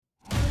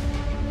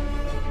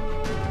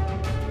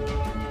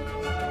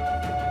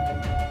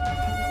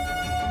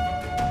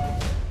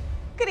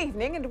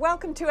evening and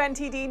welcome to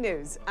NTD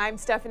News. I'm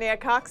Stephanie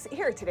Cox.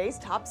 Here are today's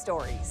top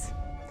stories.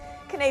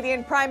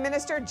 Canadian Prime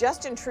Minister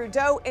Justin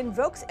Trudeau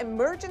invokes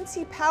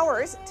emergency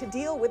powers to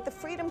deal with the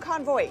Freedom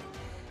Convoy.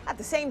 At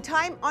the same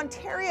time,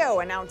 Ontario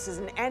announces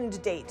an end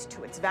date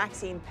to its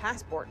vaccine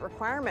passport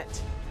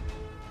requirement.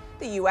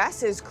 The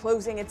U.S. is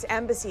closing its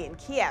embassy in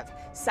Kiev,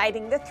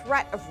 citing the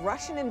threat of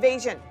Russian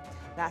invasion.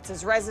 That's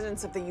as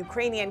residents of the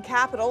Ukrainian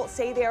capital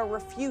say they are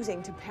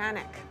refusing to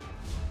panic.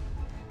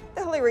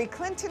 The Hillary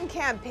Clinton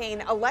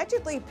campaign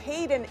allegedly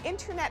paid an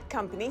internet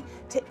company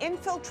to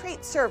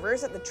infiltrate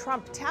servers at the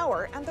Trump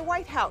Tower and the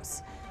White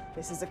House.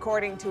 This is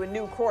according to a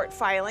new court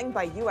filing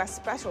by U.S.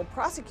 Special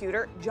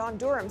Prosecutor John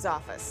Durham's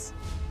office.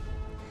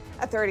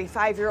 A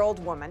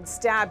 35-year-old woman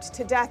stabbed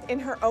to death in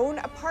her own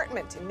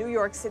apartment in New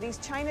York City's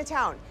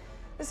Chinatown.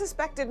 The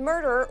suspected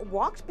murderer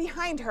walked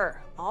behind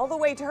her all the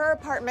way to her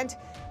apartment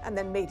and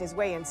then made his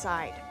way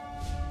inside.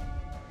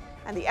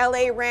 And the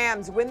LA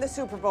Rams win the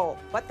Super Bowl,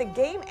 but the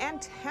game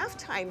and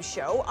halftime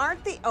show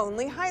aren't the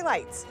only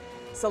highlights.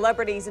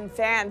 Celebrities and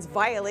fans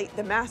violate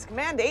the mask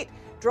mandate,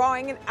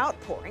 drawing an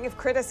outpouring of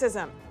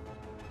criticism.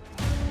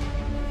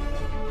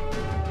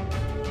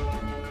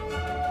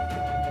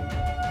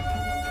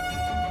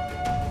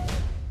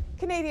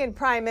 Canadian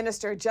Prime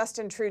Minister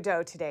Justin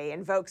Trudeau today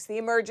invokes the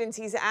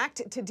Emergencies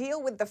Act to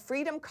deal with the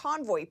Freedom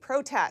Convoy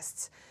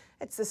protests.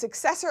 It's the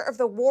successor of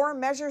the War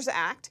Measures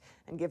Act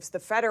and gives the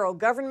federal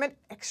government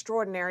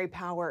extraordinary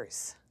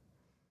powers.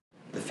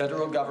 The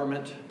federal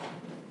government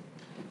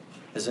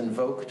has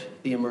invoked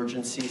the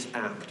Emergencies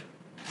Act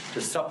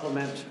to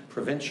supplement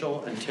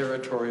provincial and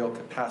territorial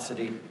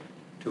capacity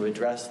to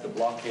address the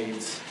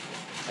blockades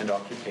and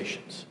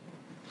occupations.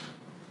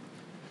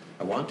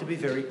 I want to be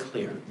very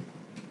clear.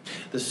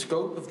 The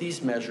scope of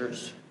these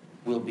measures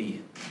will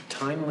be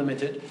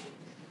time-limited,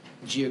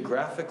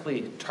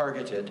 geographically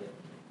targeted,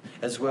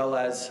 as well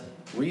as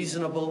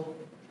reasonable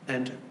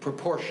and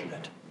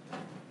proportionate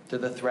to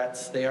the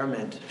threats they are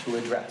meant to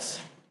address.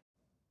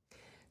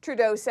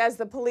 Trudeau says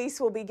the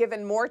police will be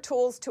given more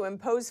tools to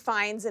impose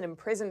fines and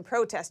imprison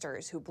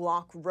protesters who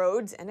block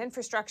roads and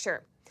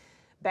infrastructure.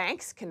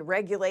 Banks can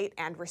regulate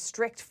and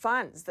restrict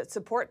funds that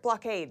support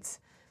blockades.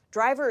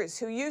 Drivers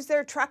who use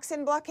their trucks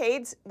in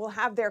blockades will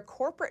have their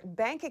corporate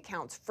bank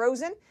accounts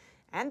frozen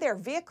and their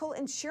vehicle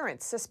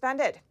insurance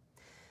suspended.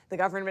 The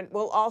government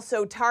will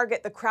also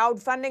target the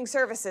crowdfunding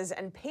services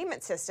and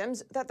payment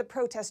systems that the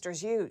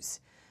protesters use.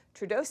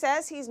 Trudeau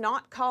says he's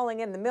not calling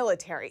in the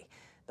military.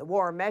 The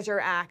War Measure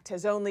Act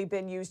has only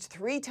been used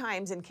 3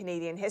 times in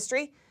Canadian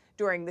history,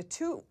 during the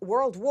 2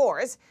 World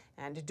Wars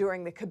and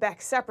during the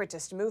Quebec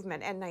separatist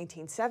movement in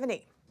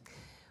 1970.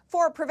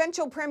 4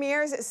 provincial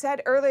premiers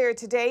said earlier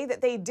today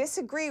that they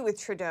disagree with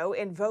Trudeau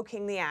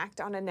invoking the act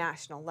on a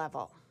national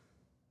level.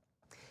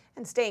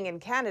 And staying in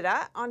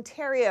Canada,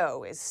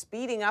 Ontario is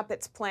speeding up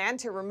its plan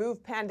to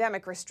remove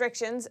pandemic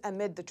restrictions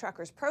amid the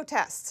truckers'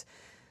 protests.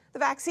 The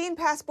vaccine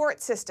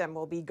passport system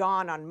will be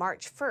gone on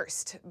March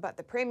 1st, but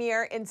the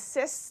Premier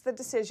insists the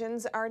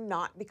decisions are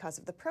not because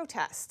of the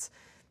protests.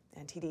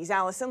 NTD's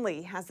Allison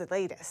Lee has the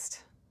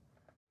latest.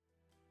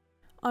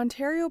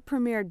 Ontario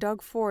Premier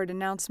Doug Ford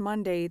announced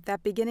Monday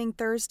that beginning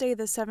Thursday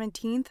the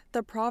 17th,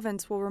 the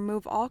province will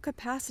remove all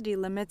capacity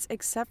limits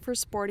except for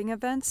sporting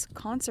events,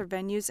 concert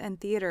venues, and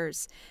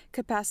theaters.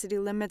 Capacity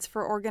limits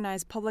for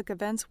organized public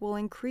events will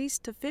increase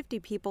to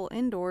 50 people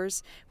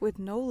indoors with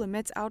no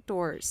limits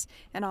outdoors.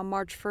 And on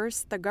March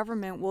 1st, the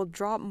government will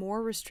drop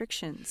more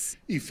restrictions.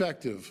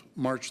 Effective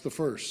March the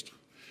 1st,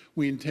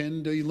 we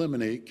intend to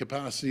eliminate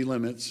capacity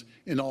limits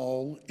in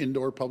all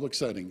indoor public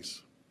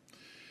settings.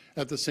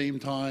 At the same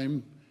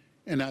time,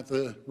 and at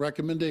the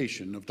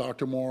recommendation of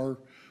Dr. Moore,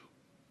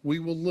 we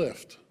will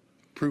lift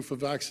proof of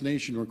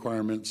vaccination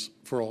requirements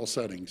for all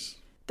settings.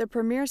 The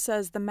Premier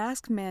says the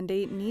mask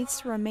mandate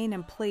needs to remain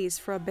in place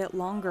for a bit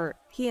longer.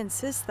 He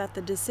insists that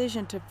the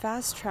decision to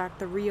fast-track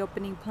the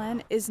reopening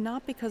plan is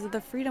not because of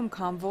the Freedom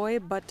Convoy,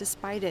 but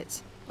despite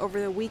it. Over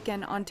the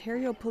weekend,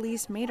 Ontario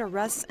police made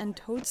arrests and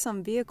towed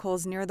some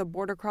vehicles near the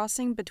border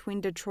crossing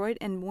between Detroit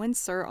and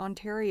Windsor,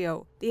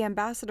 Ontario. The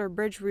Ambassador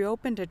Bridge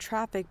reopened to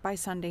traffic by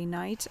Sunday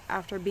night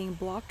after being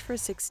blocked for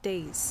 6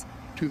 days.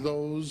 To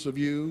those of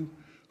you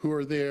who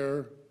are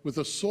there with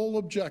the sole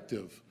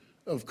objective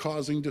of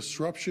causing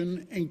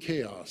disruption and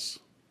chaos,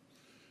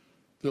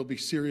 there'll be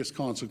serious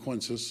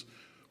consequences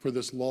for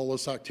this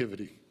lawless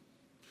activity.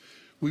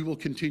 We will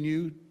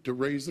continue to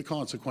raise the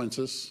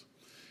consequences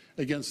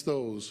against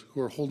those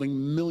who are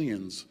holding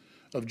millions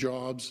of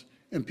jobs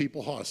and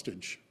people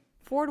hostage.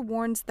 Ford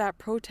warns that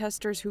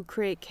protesters who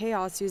create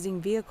chaos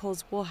using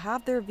vehicles will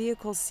have their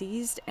vehicles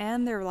seized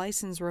and their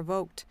license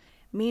revoked.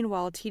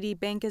 Meanwhile, TD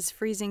Bank is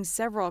freezing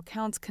several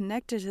accounts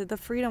connected to the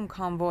Freedom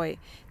Convoy.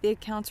 The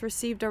accounts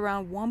received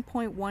around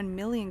 1.1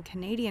 million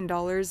Canadian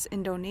dollars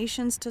in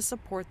donations to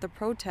support the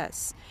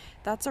protests.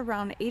 That's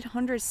around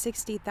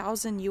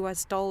 $860,000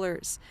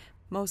 US.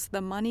 Most of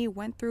the money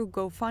went through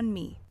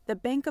GoFundMe. The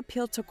bank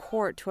appealed to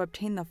court to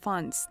obtain the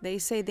funds. They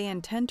say they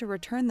intend to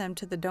return them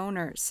to the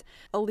donors.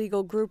 A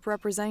legal group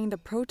representing the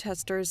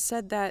protesters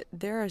said that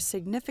there are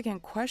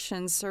significant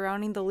questions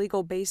surrounding the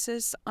legal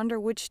basis under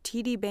which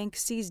TD Bank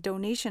seized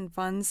donation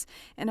funds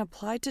and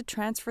applied to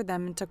transfer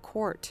them into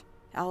court.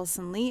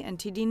 Allison Lee,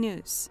 NTD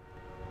News.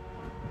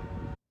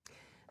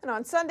 And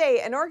on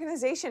Sunday, an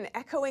organization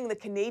echoing the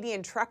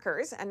Canadian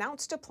truckers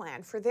announced a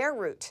plan for their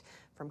route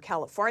from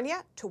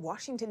California to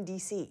Washington,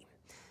 D.C.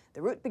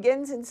 The route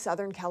begins in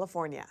Southern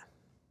California.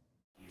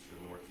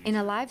 In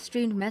a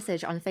live-streamed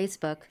message on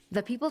Facebook,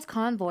 the People's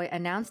Convoy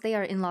announced they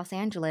are in Los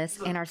Angeles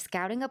and are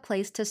scouting a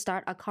place to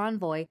start a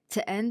convoy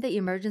to end the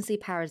Emergency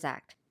Powers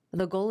Act.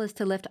 The goal is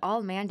to lift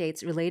all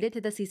mandates related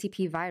to the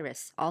CCP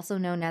virus, also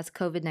known as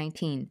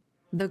COVID-19.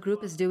 The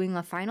group is doing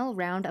a final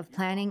round of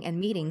planning and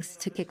meetings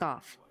to kick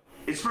off.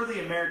 It's for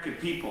the American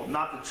people,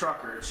 not the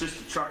trucker. It's just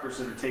the truckers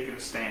that are taking a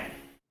stand.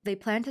 They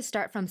plan to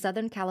start from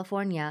Southern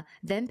California,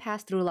 then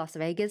pass through Las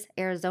Vegas,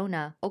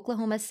 Arizona,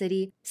 Oklahoma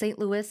City, St.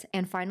 Louis,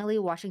 and finally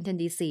Washington,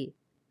 D.C.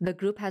 The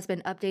group has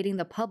been updating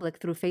the public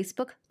through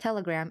Facebook,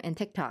 Telegram, and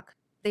TikTok.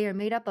 They are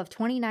made up of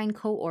 29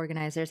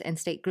 co-organizers and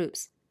state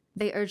groups.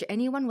 They urge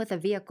anyone with a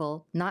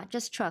vehicle, not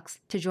just trucks,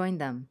 to join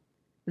them.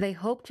 They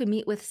hope to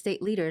meet with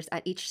state leaders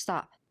at each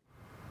stop.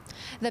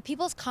 The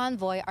People's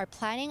Convoy are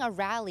planning a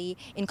rally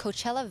in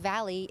Coachella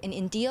Valley in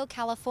Indio,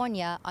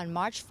 California on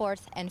March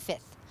 4th and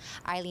 5th.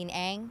 Eileen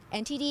Ang,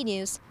 NTD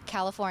News,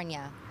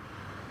 California.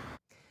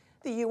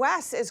 The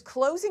U.S. is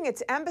closing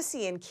its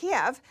embassy in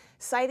Kiev,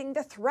 citing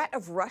the threat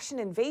of Russian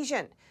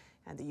invasion.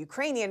 And the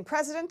Ukrainian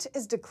president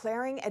is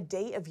declaring a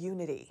day of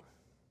unity.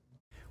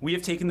 We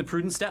have taken the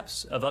prudent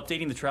steps of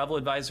updating the travel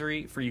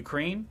advisory for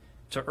Ukraine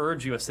to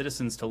urge U.S.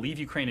 citizens to leave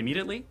Ukraine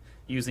immediately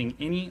using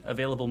any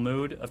available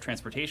mode of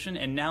transportation.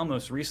 And now,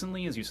 most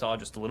recently, as you saw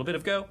just a little bit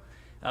ago,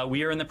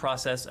 we are in the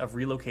process of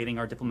relocating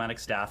our diplomatic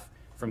staff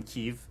from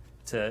Kyiv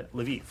to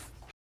Lviv.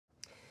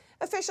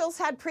 Officials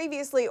had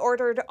previously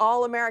ordered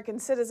all American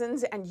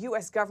citizens and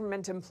U.S.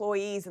 government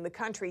employees in the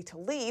country to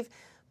leave,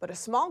 but a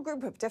small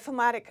group of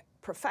diplomatic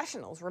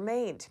professionals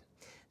remained.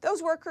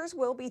 Those workers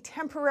will be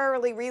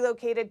temporarily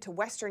relocated to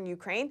western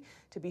Ukraine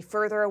to be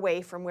further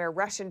away from where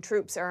Russian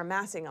troops are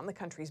amassing on the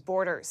country's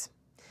borders.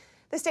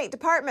 The State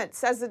Department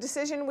says the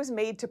decision was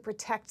made to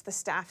protect the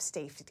staff's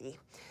safety.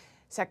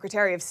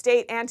 Secretary of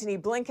State Antony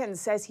Blinken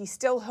says he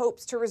still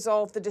hopes to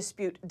resolve the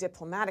dispute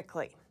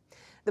diplomatically.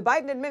 The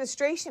Biden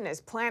administration is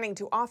planning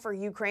to offer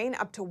Ukraine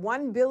up to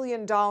 $1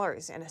 billion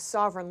in a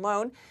sovereign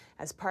loan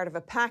as part of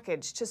a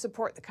package to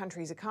support the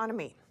country's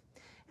economy.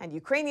 And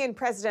Ukrainian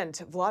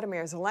President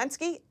Volodymyr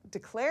Zelensky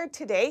declared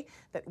today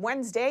that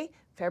Wednesday,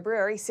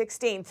 February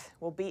 16th,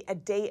 will be a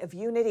day of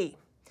unity.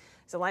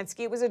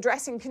 Zelensky was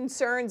addressing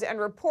concerns and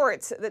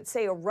reports that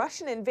say a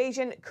Russian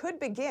invasion could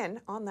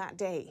begin on that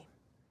day.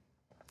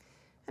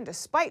 And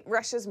despite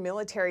Russia's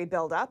military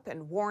buildup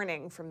and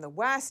warning from the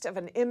West of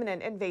an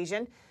imminent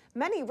invasion,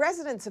 many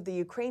residents of the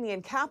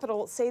Ukrainian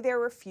capital say they're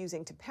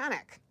refusing to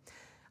panic.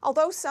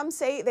 Although some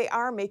say they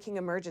are making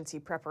emergency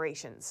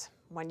preparations.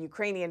 One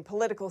Ukrainian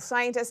political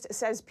scientist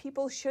says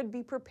people should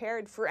be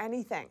prepared for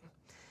anything.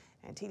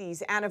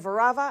 NTD's Anna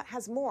Varava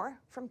has more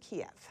from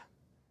Kiev.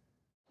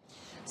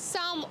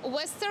 Some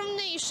Western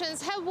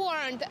nations have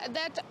warned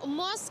that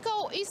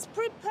Moscow is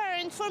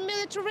preparing for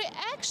military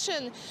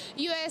action.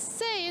 US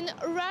saying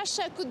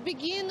Russia could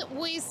begin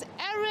with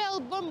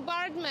aerial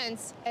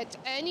bombardments at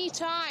any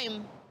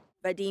time.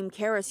 Vadim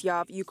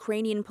Karasyov,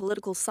 Ukrainian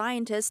political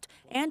scientist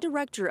and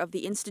director of the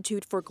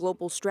Institute for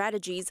Global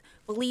Strategies,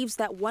 believes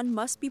that one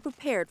must be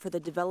prepared for the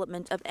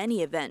development of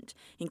any event,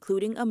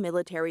 including a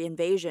military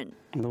invasion.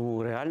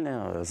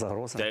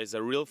 There is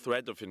a real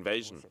threat of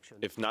invasion.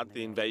 If not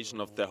the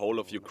invasion of the whole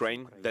of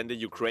Ukraine, then the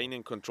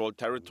Ukrainian-controlled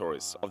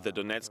territories of the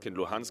Donetsk and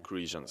Luhansk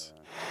regions.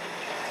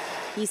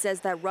 He says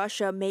that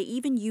Russia may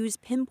even use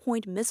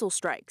pinpoint missile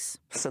strikes.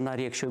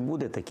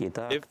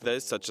 If there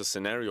is such a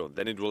scenario,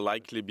 then it will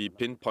likely be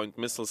pinpoint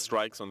missile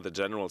strikes on the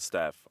General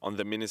Staff, on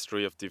the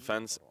Ministry of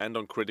Defense, and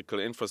on critical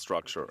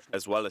infrastructure,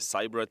 as well as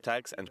cyber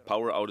attacks and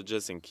power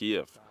outages in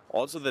Kiev.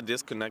 Also the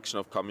disconnection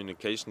of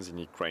communications in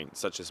Ukraine,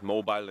 such as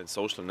mobile and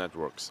social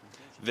networks.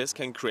 This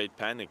can create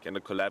panic and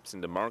a collapse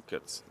in the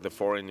markets, the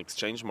foreign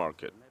exchange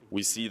market.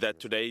 We see that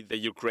today the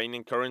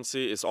Ukrainian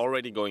currency is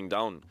already going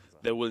down.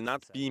 There will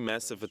not be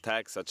massive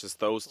attacks such as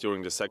those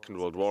during the Second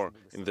World War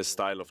in the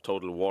style of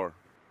total war.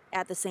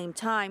 At the same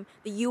time,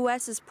 the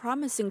U.S. is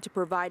promising to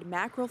provide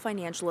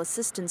macro-financial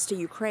assistance to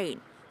Ukraine.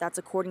 That's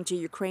according to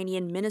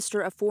Ukrainian Minister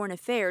of Foreign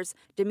Affairs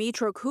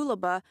Dmytro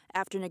Kuleba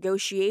after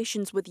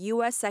negotiations with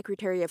U.S.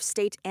 Secretary of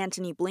State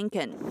Antony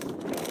Blinken.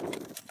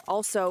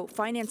 Also,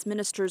 finance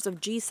ministers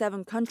of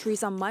G7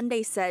 countries on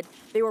Monday said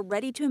they were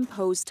ready to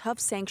impose tough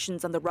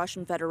sanctions on the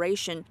Russian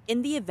Federation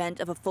in the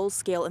event of a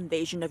full-scale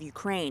invasion of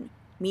Ukraine.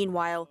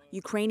 Meanwhile,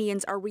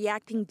 Ukrainians are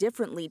reacting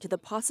differently to the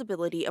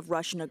possibility of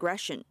Russian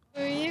aggression.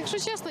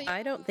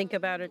 I don't think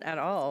about it at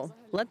all.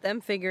 Let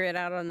them figure it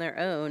out on their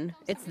own.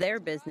 It's their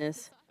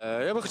business.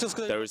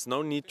 There is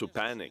no need to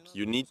panic.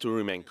 You need to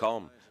remain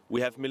calm. We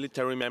have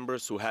military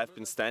members who have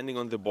been standing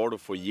on the border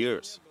for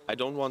years. I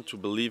don't want to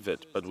believe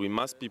it, but we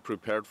must be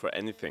prepared for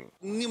anything.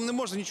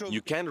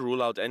 You can't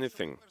rule out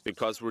anything,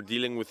 because we're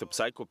dealing with a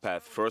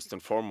psychopath first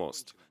and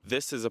foremost.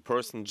 This is a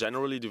person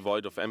generally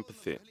devoid of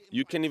empathy.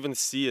 You can even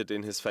see it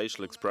in his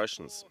facial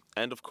expressions.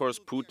 And of course,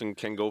 Putin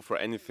can go for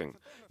anything.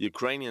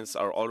 Ukrainians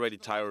are already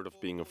tired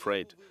of being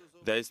afraid.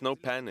 There is no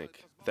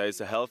panic. There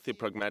is a healthy,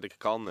 pragmatic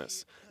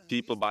calmness.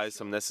 People buy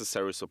some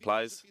necessary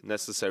supplies,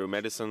 necessary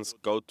medicines,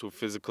 go to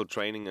physical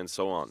training and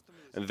so on.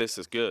 And this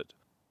is good.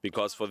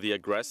 Because for the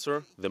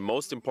aggressor, the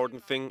most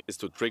important thing is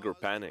to trigger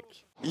panic.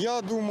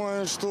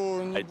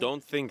 I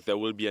don't think there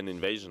will be an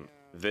invasion.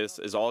 This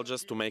is all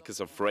just to make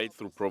us afraid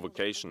through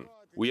provocation.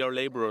 We are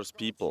laborers'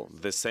 people,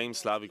 the same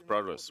Slavic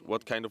brothers.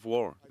 What kind of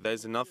war? There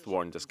is enough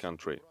war in this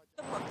country.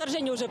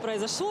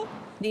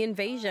 The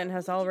invasion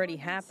has already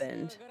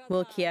happened.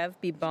 Will Kiev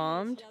be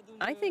bombed?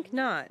 I think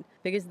not,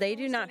 because they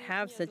do not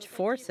have such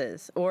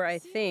forces, or I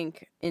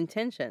think,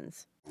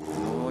 intentions.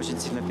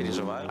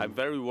 I'm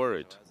very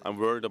worried. I'm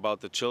worried about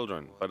the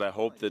children, but I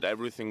hope that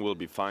everything will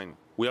be fine.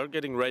 We are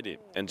getting ready,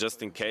 and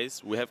just in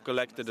case, we have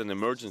collected an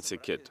emergency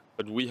kit,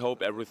 but we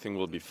hope everything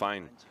will be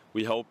fine.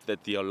 We hope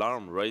that the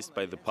alarm raised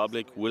by the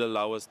public will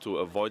allow us to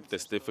avoid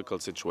this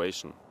difficult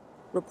situation.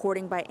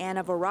 Reporting by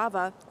Anna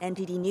Varava,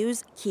 NTD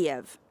News,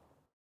 Kiev.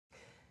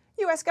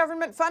 U.S.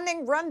 government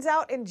funding runs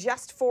out in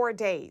just 4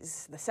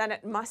 days. The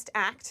Senate must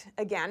act,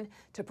 again,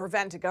 to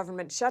prevent a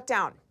government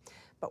shutdown.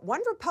 But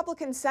one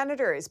Republican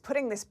senator is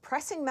putting this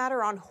pressing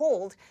matter on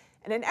hold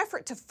in an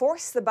effort to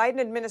force the Biden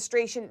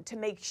administration to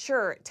make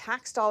sure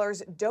tax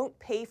dollars don't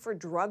pay for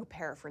drug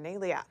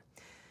paraphernalia.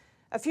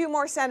 A few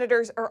more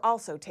senators are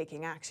also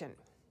taking action.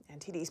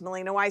 NTD's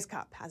Melina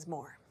Weisskopf has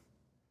more.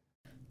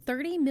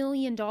 $30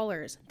 million.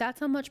 That's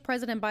how much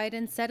President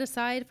Biden set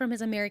aside from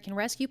his American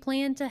Rescue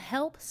Plan to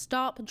help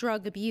stop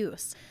drug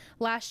abuse.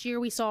 Last year,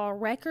 we saw a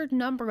record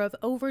number of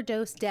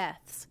overdose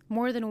deaths,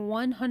 more than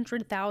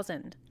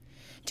 100,000.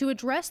 To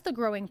address the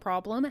growing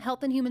problem,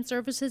 Health and Human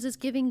Services is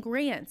giving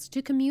grants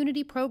to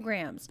community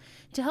programs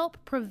to help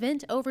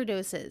prevent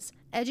overdoses,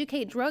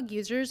 educate drug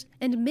users,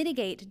 and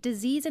mitigate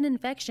disease and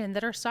infection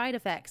that are side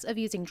effects of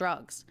using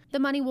drugs. The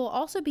money will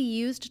also be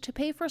used to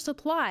pay for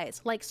supplies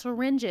like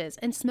syringes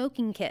and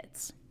smoking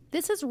kits.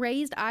 This has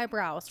raised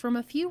eyebrows from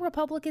a few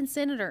Republican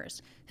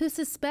senators who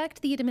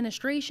suspect the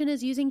administration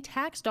is using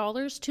tax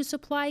dollars to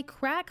supply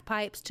crack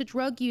pipes to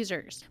drug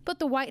users. But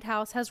the White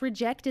House has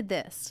rejected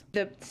this.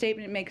 The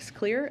statement makes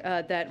clear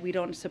that we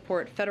don't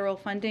support federal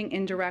funding,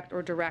 indirect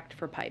or direct,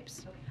 for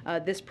pipes.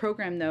 This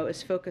program, though,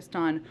 is focused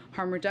on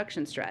harm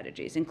reduction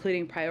strategies,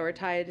 including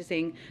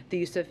prioritizing the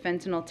use of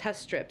fentanyl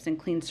test strips and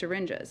clean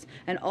syringes.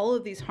 And all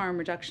of these harm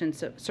reduction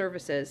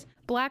services.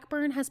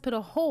 Blackburn has put a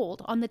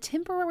hold on the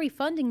temporary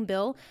funding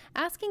bill,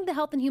 asking the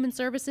Health and Human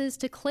Services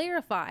to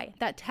clarify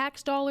that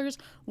tax dollars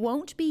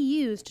won't be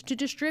used to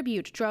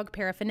distribute drug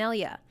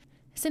paraphernalia.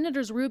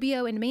 Senators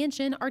Rubio and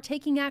Manchin are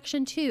taking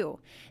action too.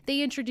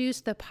 They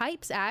introduced the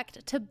PIPES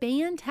Act to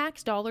ban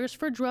tax dollars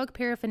for drug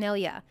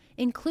paraphernalia,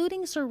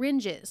 including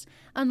syringes,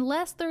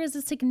 unless there is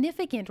a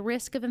significant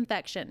risk of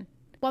infection.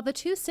 While the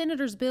two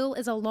senators' bill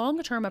is a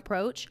long-term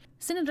approach,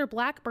 Senator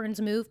Blackburn's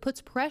move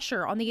puts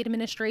pressure on the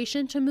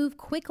administration to move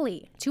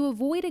quickly to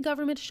avoid a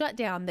government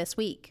shutdown this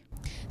week.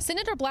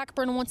 Senator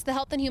Blackburn wants the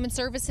Health and Human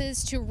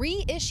Services to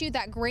reissue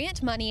that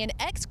grant money and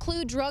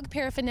exclude drug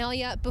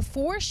paraphernalia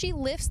before she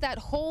lifts that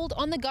hold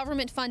on the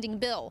government funding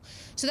bill.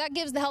 So that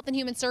gives the Health and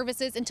Human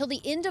Services until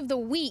the end of the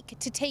week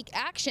to take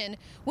action,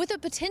 with a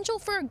potential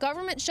for a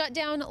government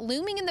shutdown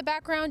looming in the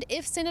background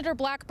if Senator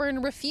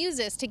Blackburn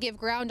refuses to give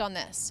ground on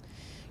this.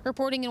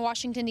 Reporting in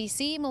Washington,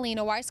 D.C.,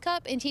 Melina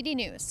Weisskopf, NTD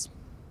News.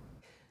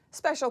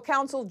 Special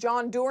Counsel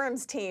John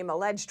Durham's team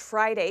alleged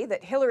Friday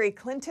that Hillary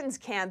Clinton's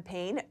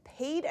campaign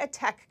paid a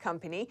tech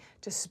company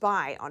to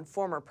spy on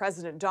former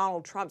President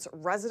Donald Trump's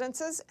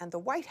residences and the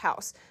White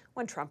House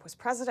when Trump was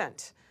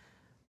president.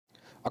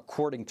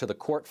 According to the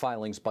court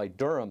filings by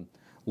Durham,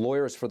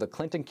 lawyers for the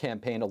Clinton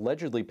campaign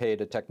allegedly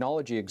paid a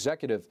technology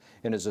executive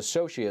and his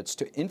associates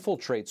to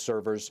infiltrate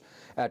servers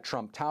at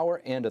Trump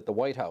Tower and at the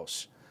White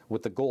House,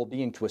 with the goal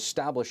being to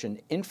establish an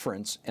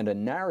inference and a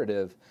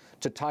narrative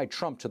to tie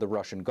Trump to the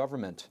Russian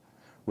government.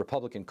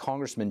 Republican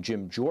Congressman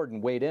Jim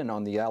Jordan weighed in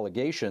on the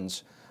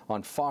allegations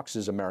on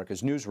Fox's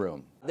America's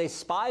Newsroom. They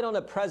spied on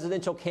a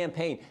presidential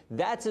campaign.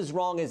 That's as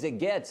wrong as it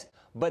gets.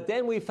 But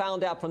then we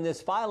found out from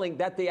this filing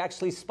that they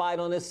actually spied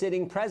on a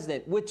sitting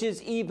president, which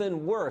is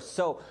even worse.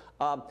 So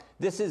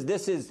this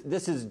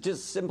is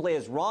just simply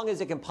as wrong as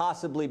it can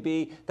possibly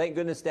be. Thank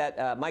goodness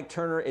that Mike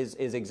Turner is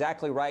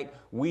exactly right.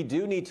 We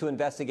do need to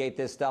investigate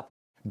this stuff.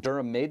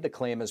 Durham made the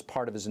claim as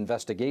part of his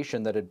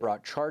investigation that had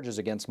brought charges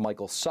against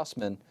Michael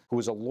Sussman, who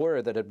was a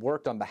lawyer that had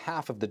worked on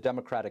behalf of the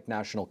Democratic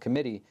National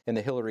Committee in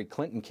the Hillary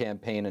Clinton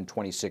campaign in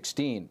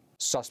 2016.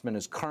 Sussman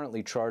is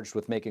currently charged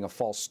with making a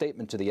false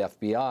statement to the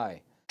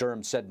FBI.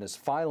 Durham said in his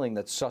filing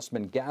that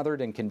Sussman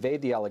gathered and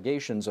conveyed the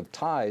allegations of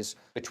ties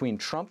between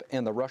Trump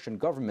and the Russian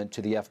government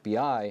to the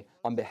FBI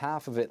on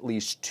behalf of at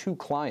least two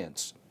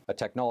clients. a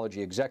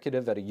technology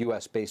executive at a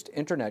U.S.-based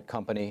internet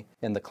company,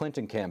 and the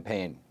Clinton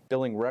campaign.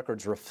 Billing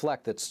records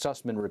reflect that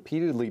Sussman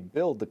repeatedly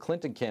billed the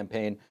Clinton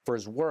campaign for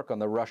his work on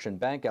the Russian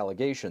bank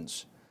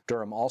allegations.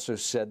 Durham also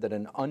said that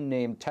an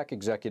unnamed tech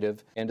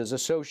executive and his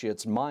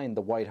associates mined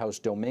the White House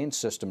domain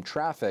system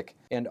traffic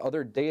and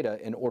other data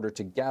in order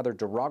to gather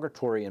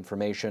derogatory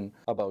information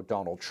about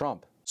Donald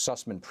Trump.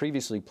 Sussman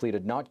previously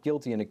pleaded not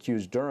guilty and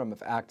accused Durham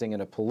of acting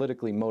in a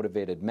politically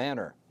motivated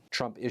manner.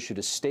 Trump issued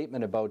a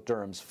statement about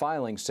Durham's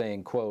filing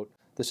saying, quote,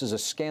 "This is a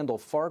scandal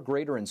far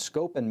greater in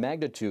scope and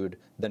magnitude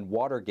than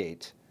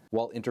Watergate."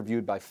 While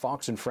interviewed by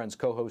Fox and Friends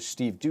co-host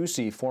Steve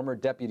Doocy, former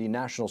Deputy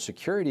National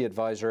Security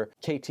Advisor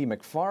KT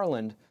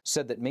McFarland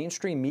said that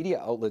mainstream media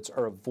outlets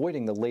are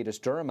avoiding the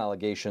latest Durham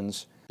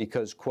allegations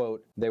because,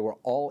 quote, "they were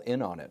all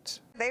in on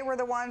it." They were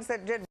the ones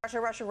that did Russia,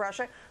 Russia,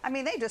 Russia. I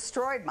mean, they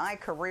destroyed my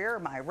career,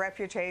 my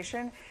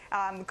reputation,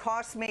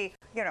 cost me,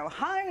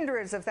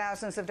 hundreds of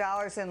thousands of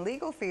dollars in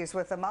legal fees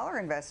with the Mueller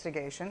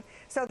investigation.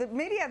 So the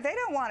media, they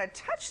don't want to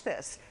touch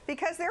this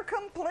because they're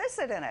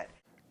complicit in it.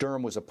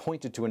 Durham was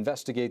appointed to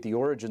investigate the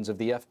origins of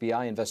the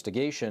FBI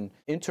investigation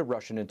into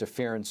Russian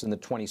interference in the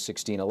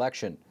 2016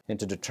 election and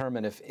to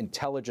determine if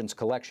intelligence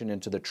collection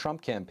into the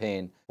Trump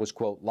campaign was,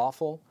 quote,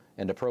 "lawful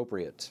and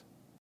appropriate."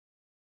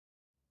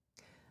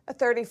 A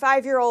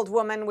 35-year-old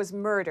woman was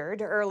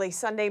murdered early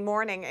Sunday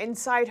morning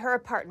inside her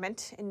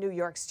apartment in New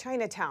York's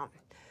Chinatown.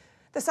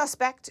 The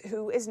suspect,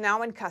 who is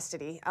now in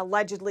custody,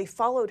 allegedly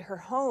followed her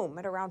home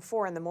at around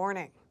 4 in the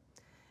morning.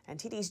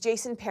 NTD's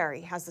Jason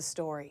Perry has the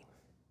story.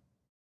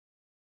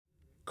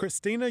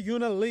 Christina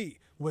Yuna Lee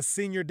was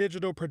senior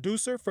digital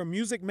producer for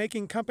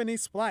music-making company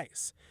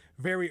Splice.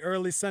 Very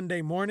early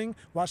Sunday morning,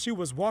 while she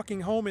was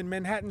walking home in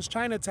Manhattan's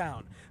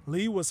Chinatown,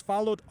 Lee was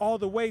followed all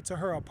the way to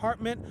her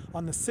apartment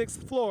on the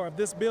 6th floor of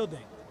this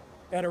building.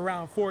 At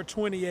around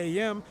 4:20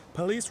 a.m.,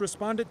 police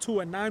responded to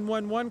a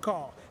 911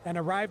 call and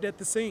arrived at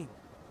the scene.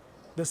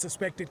 The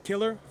suspected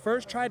killer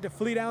first tried to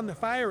flee down the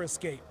fire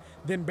escape,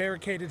 then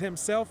barricaded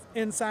himself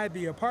inside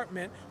the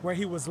apartment where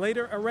he was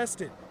later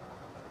arrested.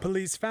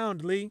 Police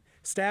found Lee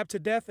stabbed to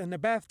death in the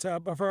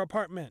bathtub of her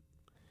apartment.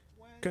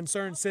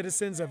 Concerned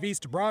citizens of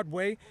East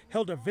Broadway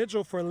held a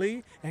vigil for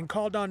Lee and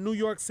called on New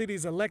York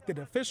City's elected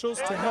officials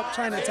to help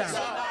Chinatown.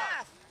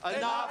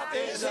 Enough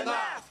is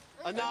enough.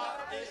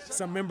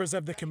 Some members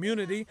of the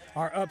community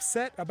are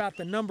upset about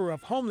the number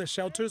of homeless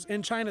shelters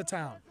in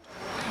Chinatown.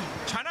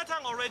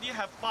 Chinatown already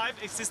have 5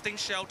 existing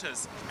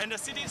shelters, and the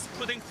city is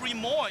putting 3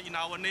 more in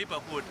our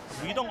neighborhood.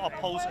 We don't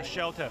oppose a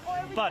shelter,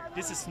 but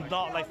this is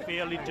not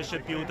fairly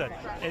distributed.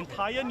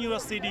 Entire New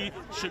York City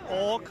should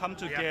all come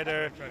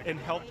together and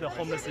help the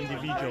homeless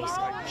individuals.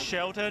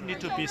 Shelter need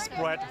to be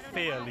spread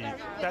fairly.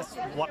 That's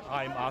what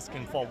I'm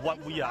asking for,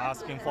 what we are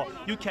asking for.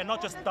 You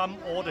cannot just dump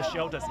all the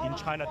shelters in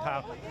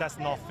Chinatown. That's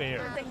not fair.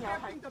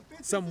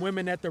 Some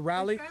women at the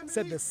rally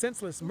said the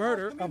senseless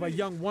murder of a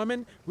young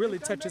woman really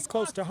touches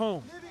close to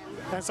home.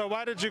 And so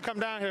why did you come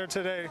down here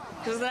today?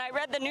 Because when I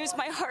read the news,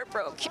 my heart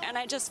broke, and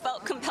I just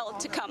felt compelled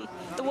to come.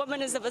 The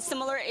woman is of a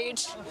similar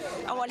age,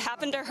 and what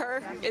happened to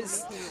her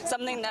is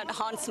something that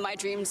haunts my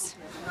dreams.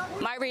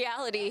 My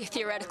reality,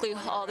 theoretically,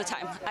 all the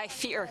time. I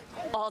fear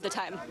all the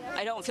time.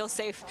 I don't feel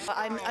safe.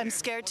 I'm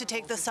scared to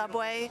take the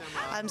subway.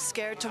 I'm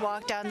scared to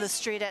walk down the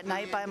street at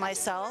night by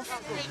myself.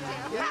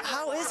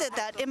 How is it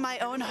that in my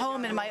own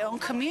home, in my own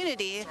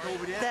community,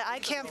 that I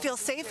can't feel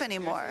safe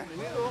anymore?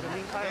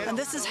 And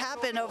this has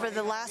happened over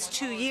the last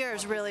 2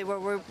 years, really,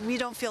 where we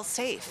don't feel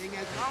safe.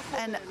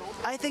 And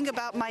I think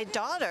about my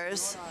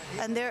daughters,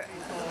 and they're,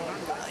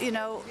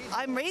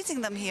 I'm raising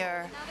them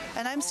here,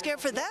 and I'm scared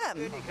for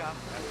them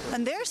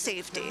and their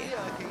safety.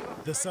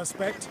 The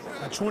suspect,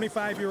 a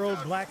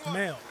 25-year-old black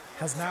male,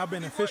 has now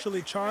been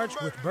officially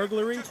charged with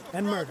burglary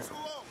and murder.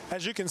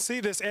 As you can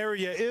see, this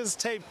area is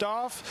taped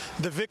off.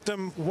 The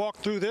victim walked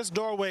through this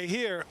doorway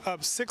here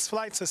up 6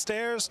 flights of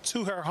stairs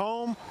to her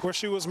home where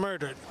she was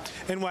murdered.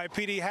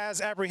 NYPD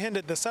has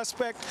apprehended the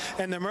suspect,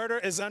 and the murder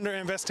is under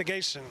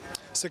investigation.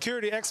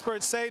 Security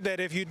experts say that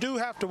if you do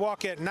have to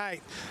walk at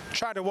night,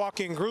 try to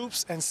walk in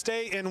groups and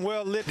stay in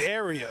well-lit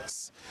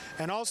areas.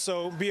 And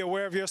also be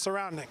aware of your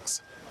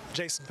surroundings.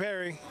 Jason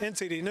Perry,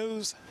 NTD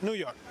News, New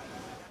York.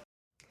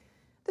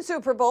 The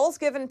Super Bowl's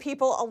given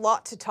people a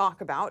lot to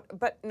talk about,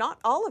 but not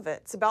all of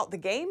it's about the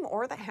game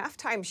or the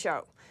halftime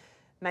show.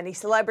 Many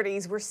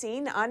celebrities were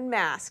seen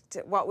unmasked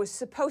at what was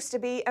supposed to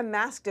be a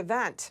masked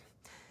event.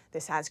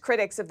 This has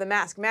critics of the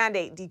mask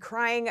mandate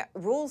decrying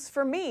rules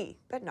for me,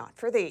 but not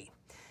for thee.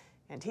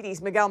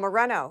 NTD's Miguel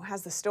Moreno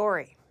has the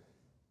story.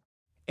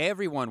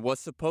 Everyone was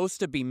supposed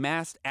to be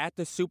masked at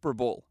the Super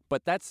Bowl,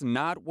 but that's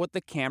not what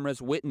the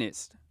cameras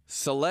witnessed.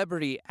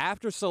 Celebrity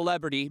after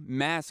celebrity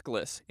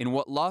maskless in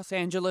what Los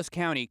Angeles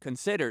County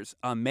considers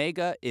a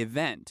mega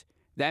event.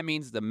 That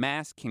means the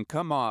mask can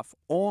come off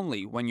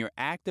only when you're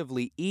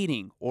actively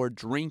eating or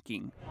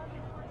drinking.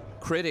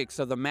 Critics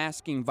of the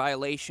masking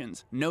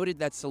violations noted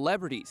that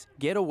celebrities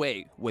get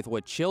away with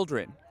what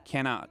children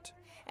cannot.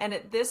 And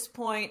at this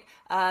point,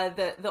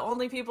 the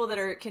only people that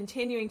are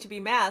continuing to be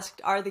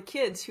masked are the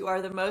kids who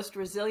are the most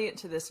resilient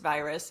to this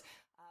virus.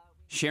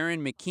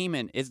 Sharon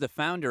McKeeman is the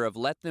founder of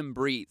Let Them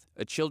Breathe,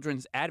 a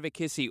children's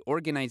advocacy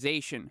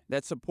organization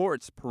that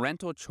supports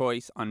parental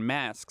choice on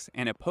masks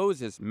and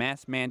opposes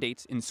mask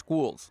mandates in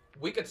schools.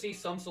 We could see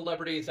some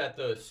celebrities at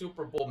the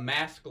Super Bowl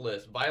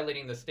maskless,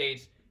 violating the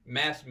state's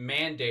mask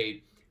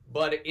mandate,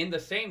 but in the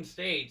same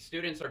state,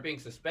 students are being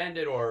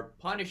suspended or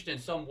punished in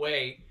some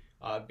way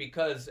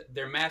because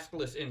they're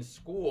maskless in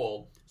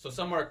school. So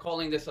some are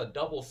calling this a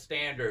double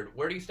standard.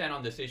 Where do you stand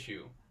on this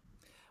issue?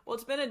 Well,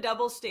 it's been a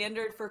double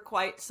standard for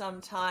quite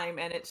some time,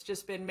 and it's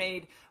just been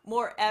made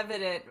more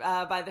evident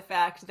by the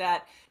fact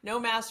that no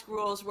mask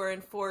rules were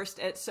enforced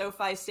at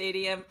SoFi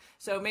Stadium.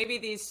 So maybe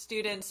these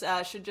students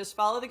should just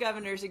follow the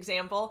governor's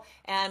example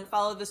and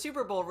follow the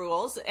Super Bowl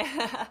rules.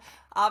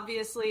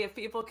 Obviously, if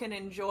people can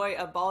enjoy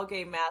a ball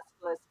game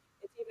maskless,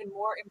 it's even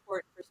more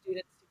important for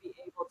students to be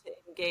able to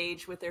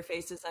engage with their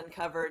faces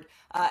uncovered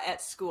at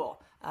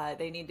school.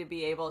 They need to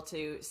be able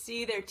to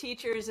see their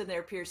teachers and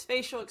their peers'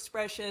 facial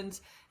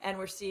expressions, and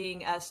we're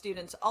seeing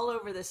students all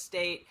over the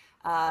state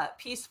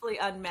peacefully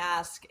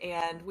unmask,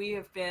 and we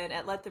have been,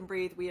 at Let Them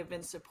Breathe, we have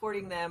been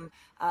supporting them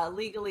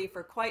legally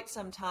for quite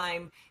some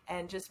time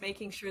and just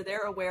making sure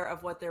they're aware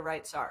of what their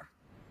rights are.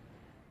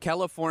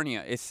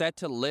 California is set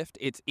to lift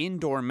its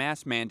indoor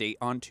mask mandate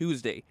on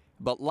Tuesday,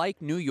 but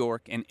like New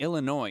York and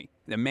Illinois,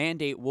 the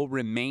mandate will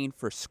remain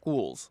for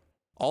schools.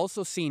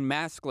 Also seen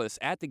maskless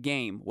at the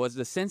game was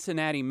the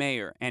Cincinnati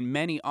mayor and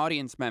many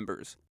audience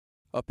members.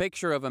 A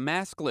picture of a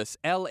maskless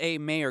LA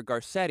Mayor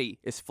Garcetti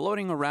is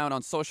floating around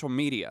on social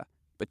media,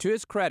 but to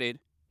his credit,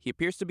 he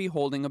appears to be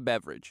holding a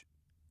beverage.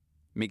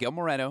 Miguel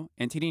Moreno,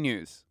 NTD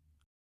News.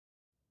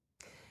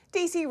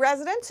 D.C.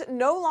 residents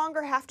no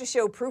longer have to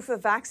show proof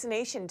of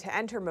vaccination to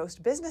enter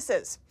most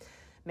businesses.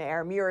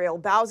 Mayor Muriel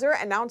Bowser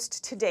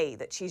announced today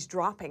that she's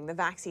dropping the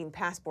vaccine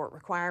passport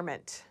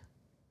requirement.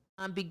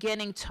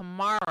 Beginning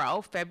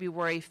tomorrow,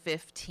 February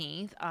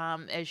 15th,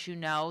 as you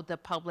know, the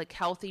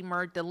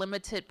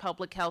limited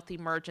public health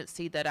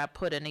emergency that I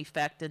put in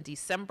effect in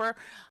December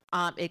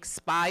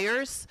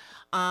expires,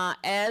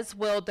 as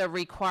will the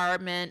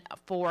requirement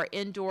for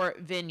indoor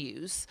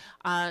venues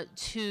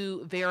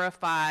to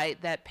verify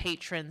that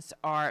patrons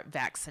are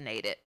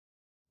vaccinated.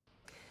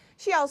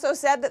 She also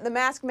said that the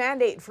mask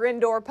mandate for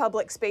indoor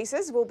public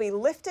spaces will be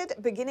lifted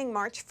beginning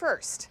March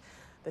 1st.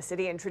 The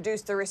city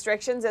introduced the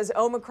restrictions as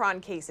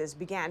Omicron cases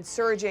began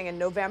surging in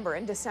November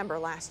and December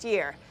last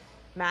year.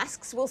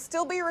 Masks will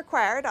still be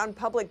required on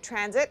public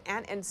transit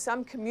and in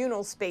some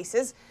communal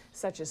spaces,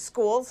 such as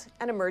schools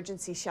and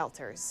emergency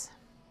shelters.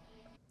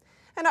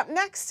 And up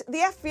next,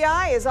 the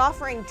FBI is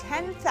offering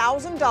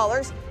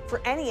 $10,000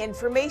 for any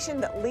information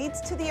that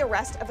leads to the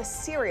arrest of a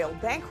serial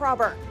bank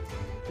robber.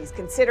 He's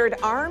considered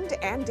armed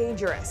and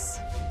dangerous.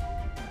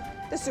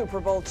 The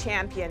Super Bowl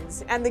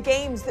champions and the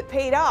games that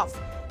paid off,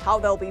 how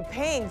they'll be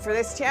paying for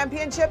this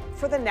championship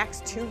for the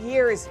next 2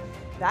 years.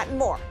 That and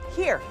more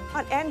here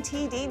on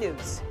NTD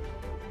News.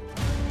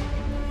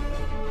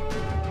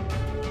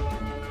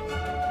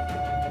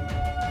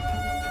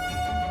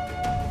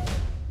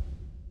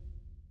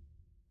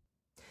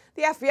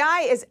 The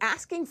FBI is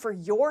asking for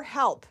your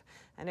help,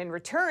 and in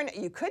return,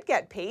 you could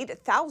get paid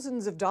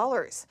thousands of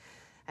dollars.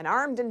 An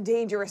armed and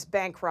dangerous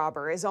bank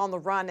robber is on the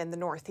run in the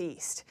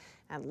Northeast,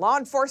 and law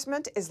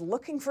enforcement is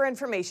looking for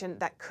information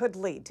that could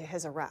lead to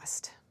his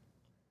arrest.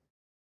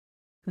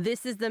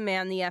 This is the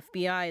man the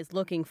FBI is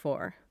looking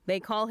for. They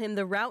call him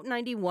the Route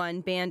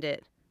 91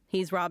 Bandit.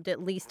 He's robbed at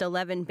least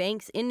 11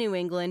 banks in New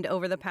England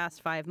over the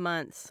past 5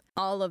 months.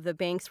 All of the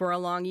banks were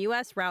along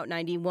U.S. Route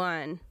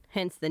 91,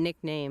 hence the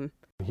nickname.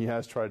 He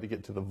has tried to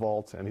get to the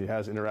vault, and he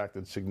has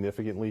interacted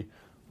significantly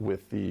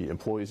with the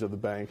employees of the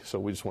bank, so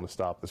we just want to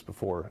stop this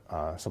before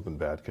something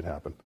bad could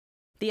happen.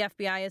 The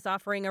FBI is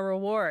offering a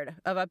reward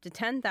of up to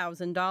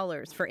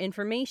 $10,000 for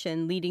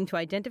information leading to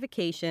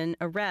identification,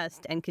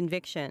 arrest, and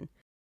conviction.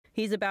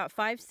 He's about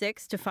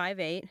 5'6" to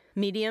 5'8",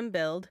 medium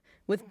build,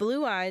 with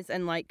blue eyes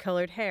and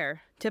light-colored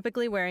hair,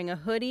 typically wearing a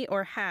hoodie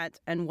or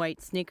hat and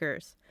white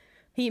sneakers.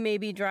 He may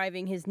be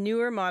driving his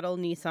newer model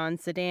Nissan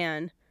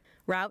sedan.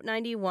 Route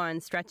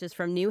 91 stretches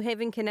from New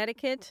Haven,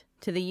 Connecticut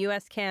to the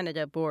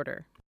U.S.-Canada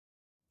border.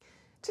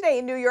 Today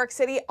in New York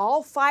City,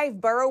 all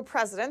 5 borough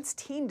presidents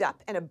teamed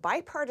up in a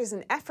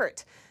bipartisan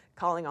effort,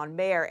 calling on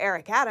Mayor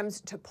Eric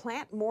Adams to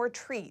plant more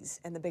trees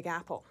in the Big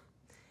Apple.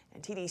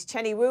 And TD's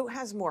Chenny Wu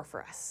has more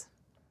for us.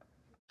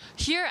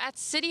 Here at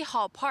City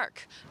Hall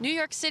Park, New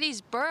York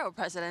City's borough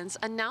presidents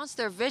announced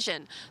their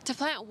vision to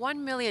plant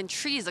 1 million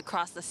trees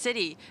across the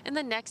city in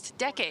the next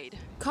decade,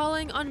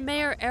 calling on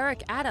Mayor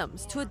Eric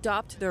Adams to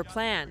adopt their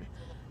plan.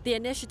 The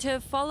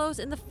initiative follows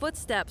in the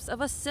footsteps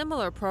of a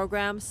similar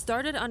program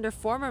started under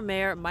former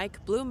Mayor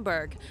Mike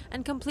Bloomberg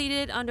and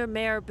completed under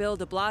Mayor Bill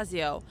de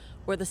Blasio,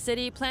 where the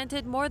city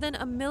planted more than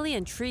 1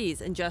 million trees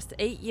in just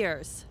 8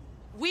 years.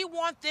 We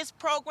want this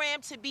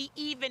program to be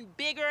even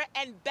bigger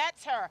and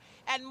better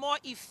and more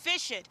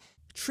efficient.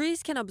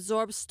 Trees can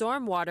absorb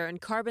stormwater and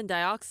carbon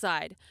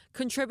dioxide,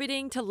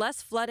 contributing to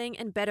less flooding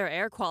and better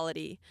air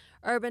quality.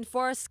 Urban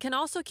forests can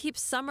also keep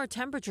summer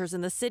temperatures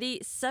in the city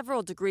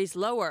several degrees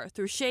lower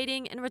through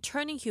shading and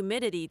returning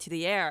humidity to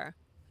the air.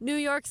 New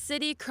York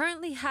City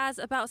currently has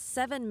about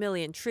 7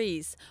 million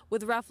trees,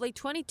 with roughly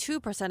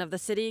 22% of the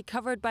city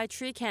covered by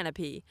tree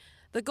canopy.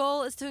 The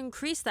goal is to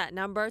increase that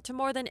number to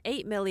more than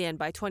 8 million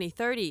by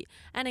 2030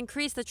 and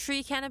increase the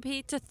tree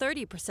canopy to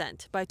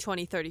 30% by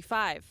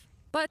 2035.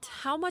 But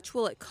how much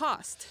will it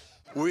cost?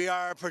 We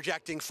are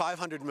projecting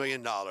 $500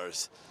 million.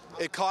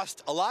 It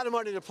costs a lot of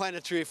money to plant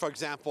a tree, for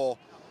example,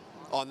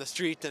 on the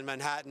street in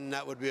Manhattan.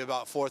 That would be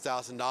about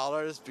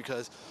 $4,000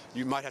 because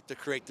you might have to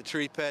create the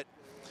tree pit.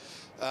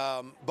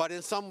 But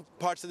in some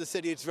parts of the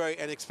city, it's very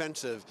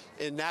inexpensive.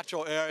 In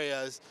natural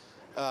areas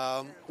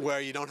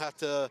where you don't have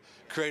to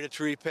create a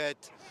tree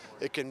pit,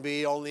 it can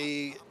be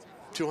only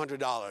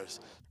 $200.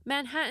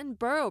 Manhattan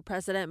Borough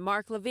President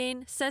Mark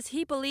Levine says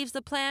he believes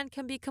the plan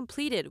can be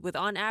completed with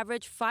on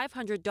average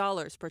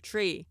 $500 per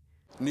tree.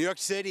 New York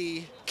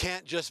City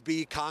can't just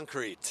be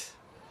concrete.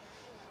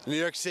 New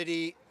York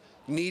City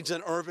needs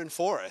an urban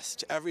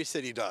forest. Every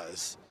city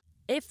does.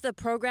 If the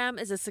program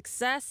is a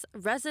success,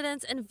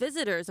 residents and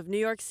visitors of New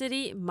York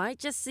City might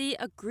just see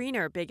a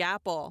greener Big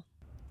Apple.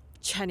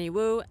 Chenny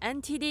Wu,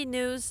 NTD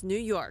News, New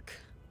York.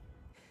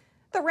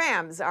 The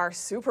Rams are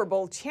Super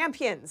Bowl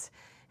champions.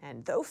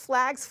 And though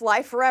flags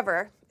fly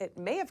forever, it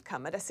may have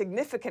come at a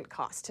significant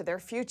cost to their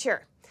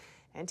future.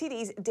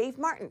 NTD's Dave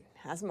Martin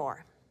has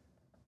more.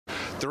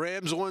 The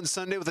Rams won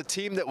Sunday with a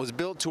team that was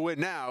built to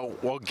win now,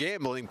 while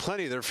gambling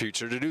plenty of their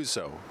future to do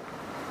so.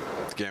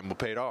 The gamble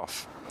paid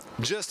off.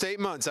 Just 8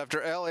 months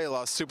after LA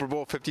lost Super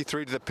Bowl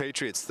 53 to the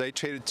Patriots, they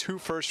traded 2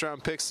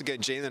 first-round picks to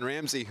get Jalen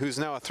Ramsey, who's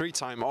now a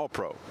 3-time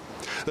All-Pro.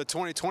 The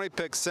 2020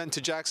 pick sent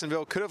to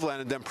Jacksonville could have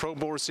landed them Pro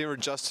Bowl receiver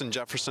Justin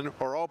Jefferson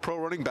or All-Pro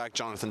running back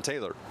Jonathan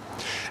Taylor.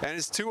 And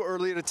it's too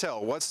early to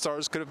tell what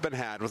stars could have been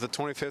had with the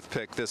 25th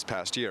pick this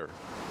past year.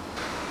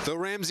 Though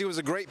Ramsey was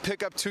a great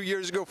pickup 2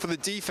 years ago for the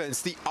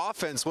defense, the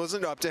offense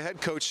wasn't up to head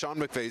coach Sean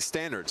McVay's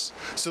standards.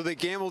 So they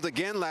gambled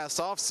again last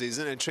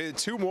offseason and traded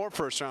 2 more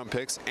first-round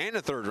picks and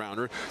a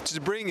third-rounder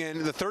to bring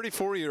in the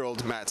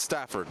 34-year-old Matt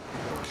Stafford.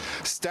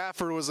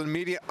 Stafford was an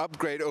immediate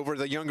upgrade over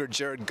the younger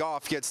Jared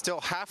Goff, yet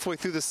still halfway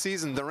through the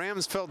season, the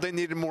Rams felt they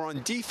needed more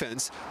on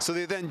defense, so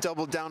they then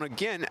doubled down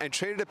again and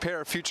traded a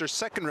pair of future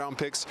second-round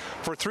picks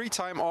for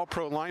 3-time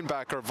All-Pro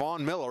linebacker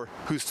Von Miller,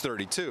 who's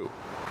 32.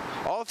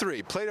 All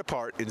 3 played a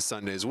part in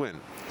Sunday's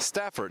win.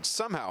 Stafford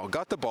somehow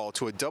got the ball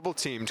to a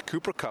double-teamed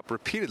Cooper Kupp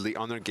repeatedly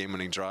on their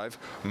game-winning drive.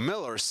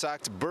 Miller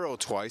sacked Burrow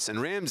twice, and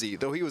Ramsey,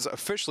 though he was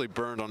officially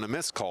burned on a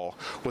missed call,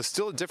 was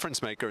still a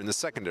difference-maker in the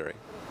secondary.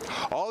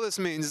 All this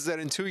means is that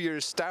in 2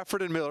 years,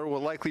 Stafford and Miller will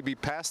likely be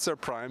past their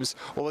primes,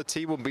 while the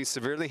team will be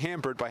severely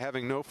hampered by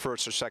having no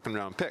first- or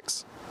second-round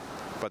picks.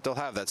 But they'll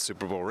have that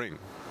Super Bowl ring.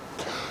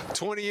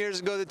 20 years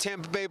ago, the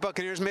Tampa Bay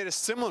Buccaneers made a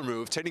similar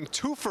move, trading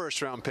 2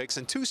 first-round picks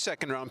and 2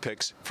 second-round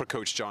picks for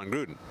Coach John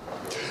Gruden.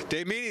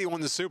 They immediately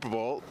won the Super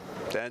Bowl,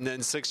 and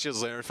then 6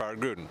 years later fired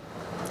Gruden.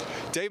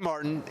 Dave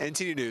Martin,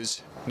 NTD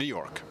News, New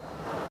York.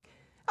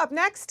 Up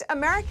next,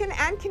 American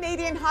and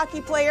Canadian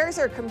hockey players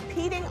are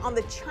competing on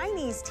the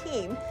Chinese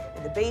team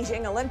in the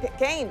Beijing Olympic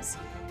Games,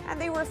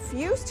 and they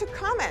refuse to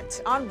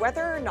comment on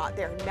whether or not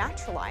they're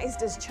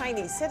naturalized as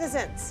Chinese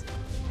citizens.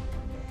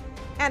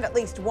 And at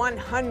least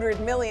 100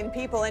 million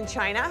people in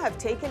China have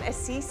taken a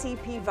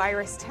CCP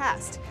virus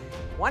test.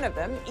 One of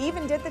them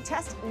even did the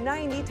test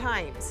 90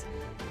 times.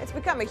 It's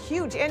become a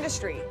huge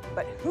industry,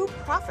 but who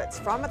profits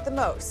from it the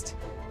most?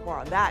 More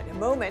on that in a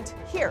moment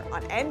here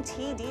on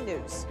NTD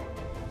News.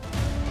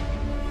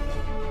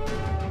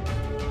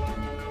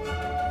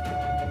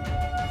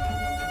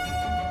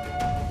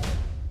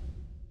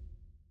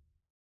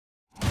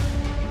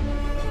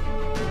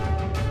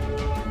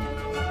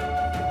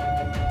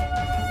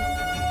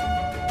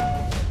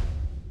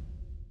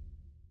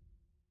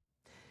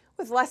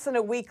 With less than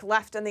a week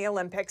left in the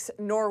Olympics,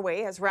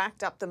 Norway has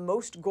racked up the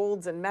most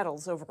golds and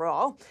medals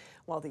overall,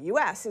 while the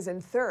U.S. is in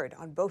third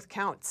on both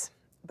counts.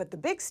 But the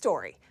big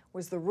story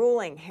was the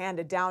ruling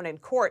handed down in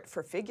court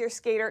for figure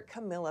skater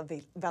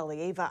Kamila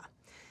Valieva.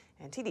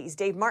 NTD's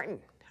Dave Martin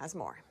has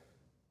more.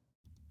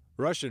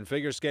 Russian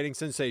figure skating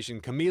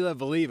sensation Kamila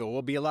Valieva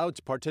will be allowed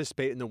to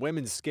participate in the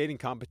women's skating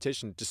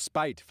competition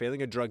despite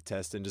failing a drug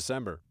test in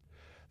December.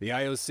 The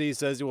IOC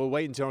says it will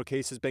wait until her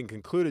case has been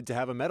concluded to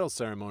have a medal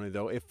ceremony,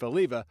 though, if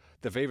Valieva,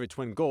 the favorite to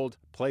win gold,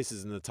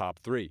 places in the top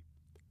 3.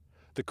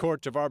 The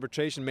Court of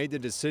Arbitration made the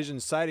decision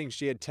citing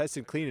she had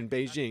tested clean in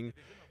Beijing.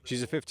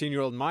 She's a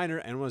 15-year-old minor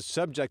and was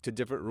subject to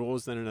different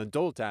rules than an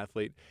adult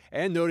athlete,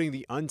 and noting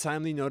the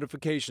untimely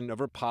notification of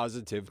her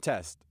positive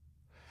test.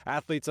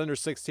 Athletes under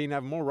 16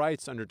 have more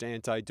rights under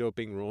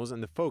anti-doping rules,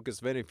 and the focus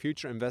of any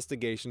future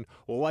investigation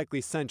will likely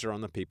center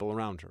on the people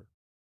around her.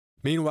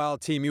 Meanwhile,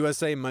 Team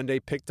USA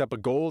Monday picked up a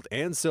gold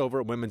and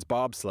silver women's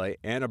bobsleigh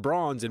and a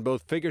bronze in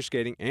both figure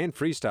skating and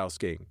freestyle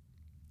skiing.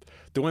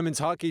 The women's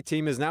hockey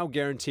team is now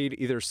guaranteed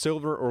either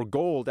silver or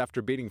gold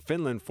after beating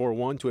Finland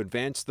 4-1 to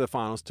advance to the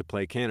finals to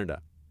play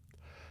Canada.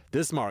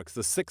 This marks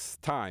the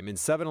 6th time in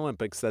 7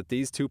 Olympics that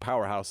these 2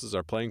 powerhouses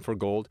are playing for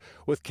gold,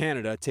 with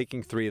Canada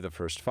taking 3 of the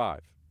first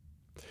 5.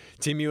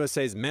 Team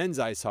USA's men's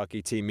ice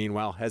hockey team,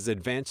 meanwhile, has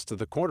advanced to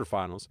the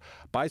quarterfinals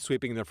by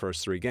sweeping their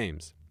first 3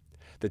 games.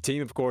 The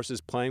team, of course,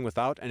 is playing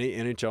without any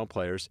NHL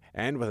players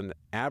and with an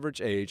average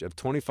age of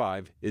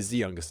 25 is the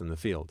youngest in the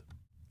field.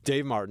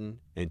 Dave Martin,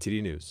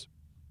 NTD News.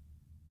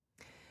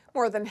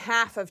 More than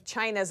half of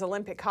China's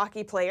Olympic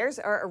hockey players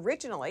are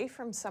originally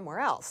from somewhere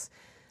else.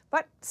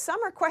 But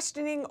some are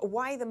questioning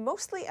why the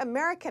mostly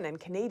American and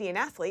Canadian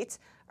athletes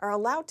are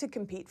allowed to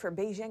compete for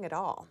Beijing at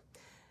all.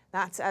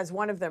 That's as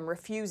one of them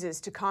refuses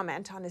to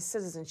comment on his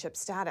citizenship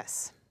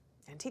status.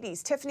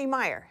 NTD's Tiffany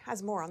Meyer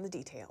has more on the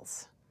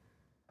details.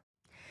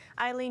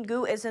 Eileen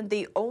Gu isn't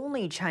the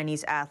only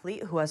Chinese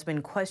athlete who has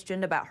been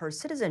questioned about her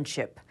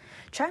citizenship.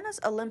 China's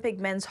Olympic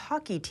men's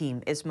hockey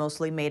team is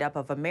mostly made up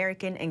of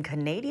American and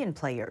Canadian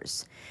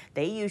players.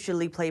 They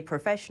usually play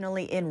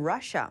professionally in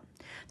Russia,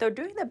 though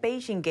during the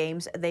Beijing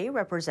Games they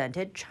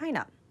represented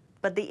China.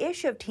 But the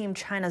issue of Team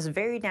China's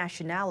varied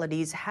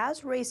nationalities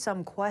has raised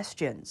some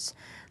questions.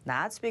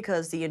 That's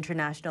because the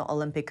International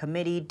Olympic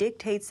Committee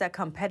dictates that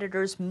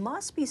competitors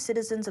must be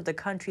citizens of the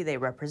country they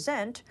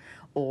represent,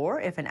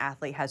 or if an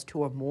athlete has 2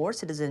 or more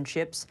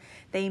citizenships,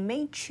 they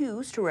may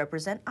choose to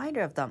represent either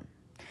of them.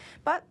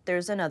 But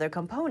there's another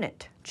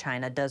component.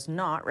 China does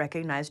not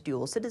recognize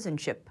dual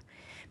citizenship,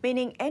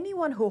 meaning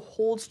anyone who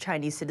holds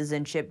Chinese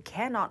citizenship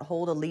cannot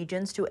hold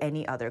allegiance to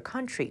any other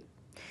country.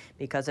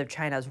 Because of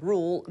China's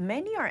rule,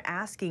 many are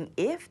asking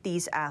if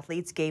these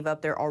athletes gave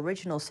up their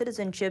original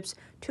citizenships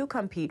to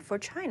compete for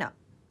China.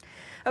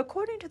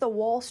 According to the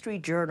Wall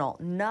Street Journal,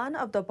 none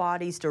of the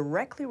bodies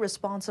directly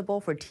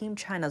responsible for Team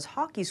China's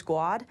hockey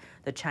squad,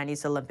 the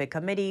Chinese Olympic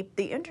Committee,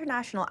 the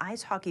International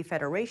Ice Hockey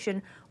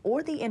Federation,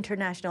 or the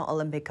International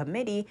Olympic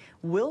Committee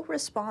will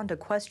respond to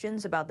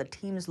questions about the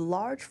team's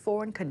large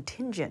foreign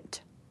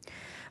contingent.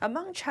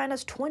 Among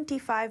China's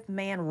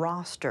 25-man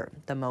roster,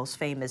 the most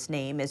famous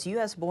name is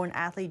U.S.-born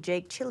athlete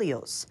Jake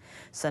Chilios,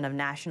 son of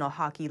National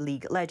Hockey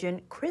League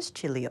legend Chris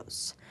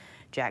Chilios.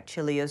 Jack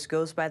Chilios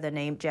goes by the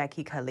name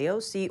Jackie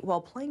Cagliosi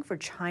while playing for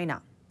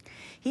China.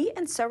 He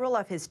and several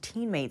of his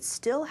teammates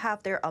still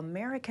have their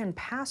American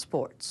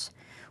passports.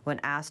 When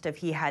asked if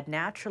he had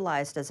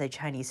naturalized as a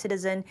Chinese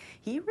citizen,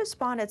 he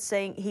responded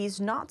saying he's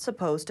not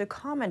supposed to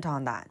comment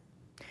on that.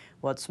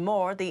 What's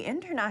more, the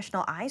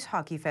International Ice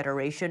Hockey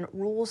Federation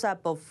rules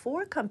that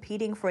before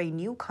competing for a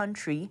new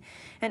country,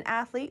 an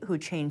athlete who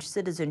changed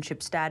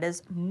citizenship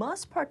status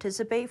must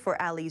participate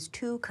for at least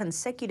 2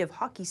 consecutive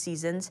hockey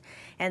seasons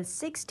and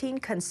 16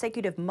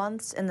 consecutive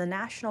months in the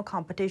national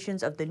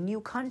competitions of the new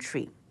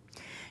country.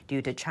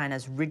 Due to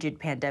China's rigid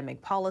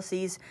pandemic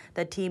policies,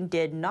 the team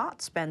did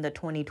not spend the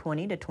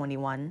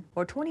 2020-21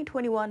 or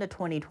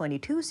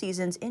 2021-2022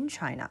 seasons in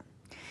China.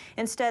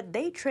 Instead,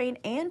 they trained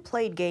and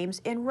played games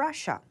in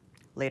Russia,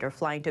 later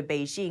flying to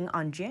Beijing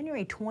on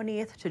January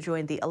 20th to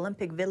join the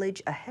Olympic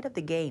Village ahead of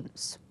the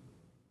Games.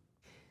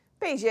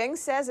 Beijing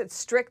says its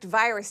strict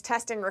virus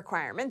testing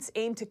requirements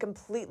aim to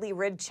completely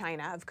rid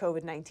China of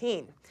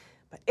COVID-19.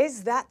 But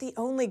is that the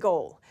only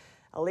goal?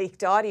 A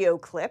leaked audio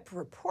clip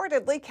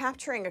reportedly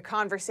capturing a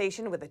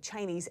conversation with a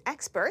Chinese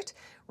expert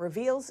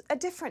reveals a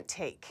different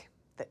take,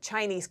 that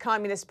Chinese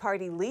Communist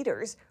Party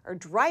leaders are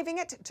driving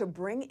it to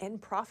bring in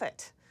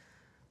profit.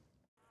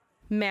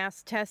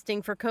 Mass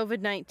testing for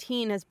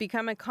COVID-19 has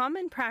become a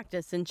common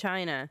practice in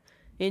China.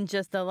 In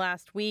just the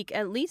last week,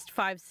 at least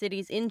 5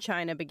 cities in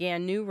China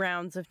began new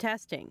rounds of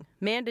testing,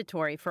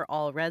 mandatory for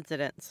all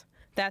residents.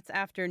 That's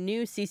after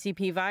new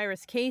CCP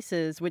virus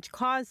cases, which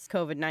caused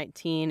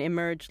COVID-19,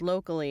 emerged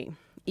locally.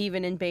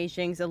 Even in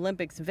Beijing's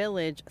Olympics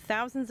Village,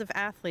 thousands of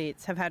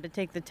athletes have had to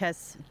take the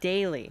tests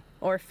daily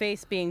or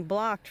face being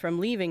blocked from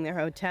leaving their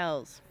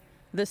hotels.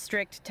 The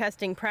strict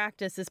testing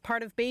practice is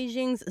part of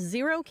Beijing's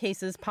zero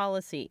cases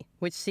policy,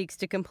 which seeks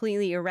to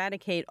completely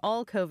eradicate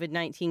all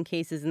COVID-19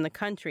 cases in the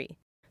country.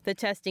 The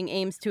testing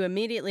aims to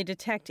immediately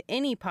detect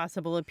any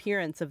possible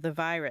appearance of the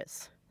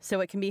virus,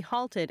 so it can be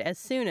halted as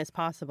soon as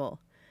possible.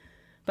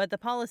 But the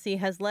policy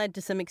has led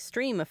to some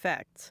extreme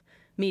effects.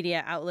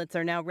 Media outlets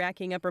are now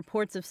racking up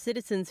reports of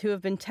citizens who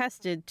have been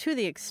tested to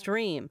the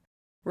extreme.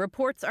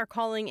 Reports are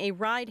calling a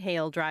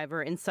ride-hail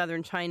driver in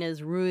southern China's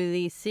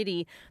Ruili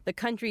city the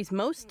country's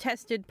most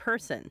tested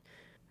person.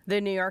 The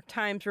New York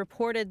Times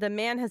reported the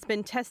man has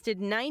been tested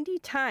 90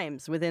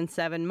 times within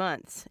 7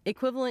 months,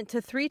 equivalent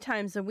to 3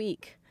 times a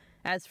week.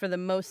 As for the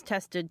most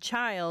tested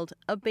child,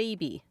 a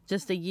baby,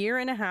 just a year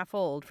and a half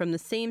old from the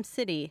same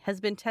city, has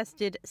been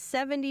tested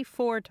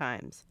 74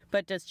 times.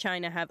 But does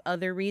China have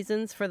other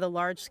reasons for the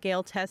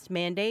large-scale test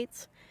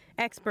mandates?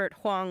 Expert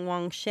Huang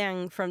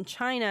Wangsheng from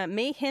China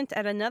may hint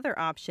at another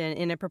option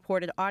in a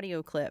purported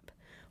audio clip.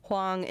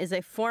 Huang is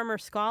a former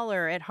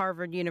scholar at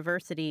Harvard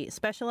University,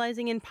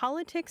 specializing in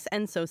politics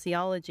and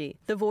sociology.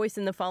 The voice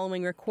in the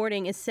following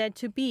recording is said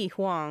to be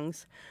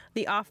Huang's.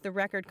 The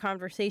off-the-record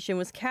conversation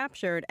was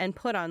captured and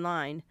put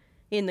online.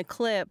 In the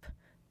clip,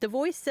 the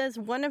voice says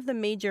one of the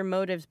major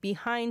motives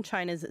behind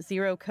China's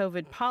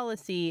zero-COVID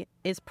policy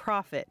is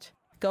profit,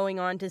 going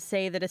on to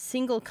say that a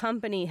single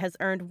company has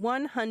earned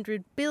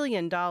 $100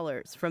 billion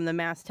from the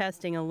mass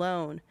testing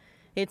alone.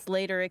 It's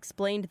later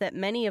explained that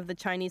many of the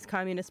Chinese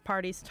Communist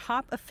Party's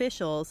top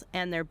officials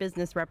and their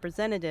business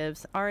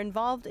representatives are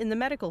involved in the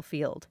medical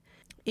field.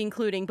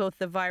 including both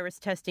the virus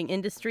testing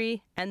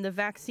industry and the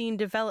vaccine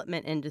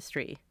development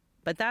industry.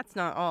 But that's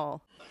not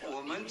all.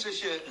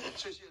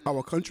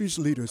 Our country's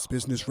leaders,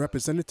 business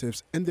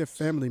representatives, and their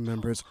family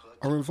members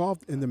are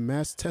involved in the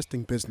mass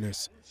testing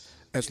business.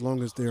 As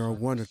long as there are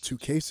 1 or 2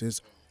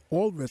 cases,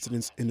 all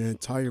residents in the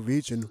entire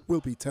region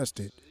will be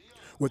tested.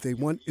 What they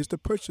want is the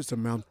purchase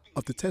amount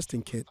of the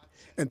testing kit,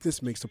 and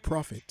this makes a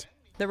profit.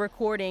 The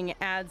recording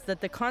adds that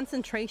the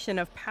concentration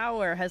of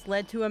power has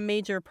led to a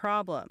major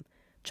problem.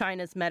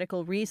 China's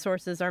medical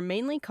resources are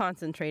mainly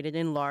concentrated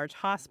in large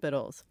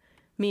hospitals,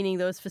 meaning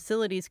those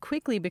facilities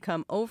quickly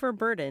become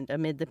overburdened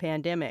amid the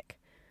pandemic.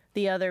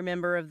 The other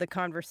member of the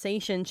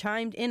conversation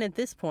chimed in at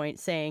this point,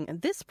 saying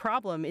this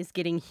problem is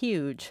getting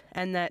huge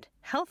and that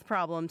health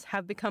problems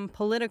have become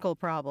political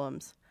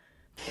problems.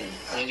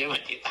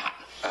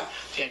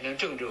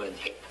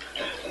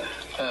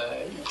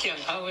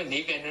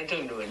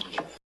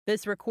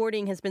 This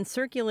recording has been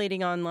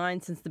circulating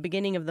online since the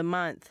beginning of the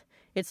month.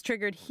 It's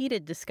triggered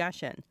heated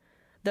discussion,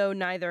 though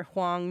neither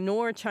Huang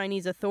nor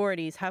Chinese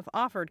authorities have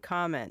offered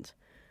comment.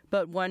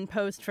 But one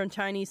post from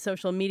Chinese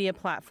social media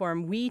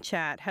platform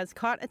WeChat has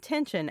caught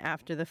attention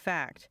after the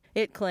fact.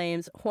 It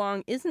claims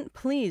Huang isn't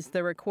pleased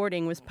the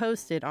recording was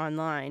posted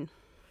online.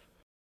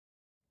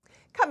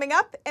 Coming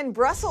up in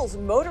Brussels,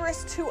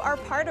 motorists who are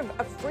part of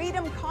a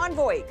freedom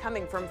convoy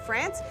coming from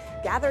France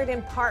gathered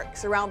in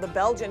parks around the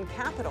Belgian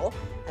capital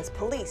as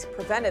police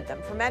prevented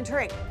them from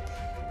entering.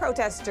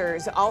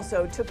 Protesters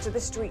also took to the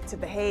streets of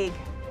The Hague.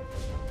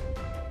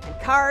 And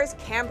cars,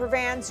 camper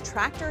vans,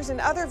 tractors, and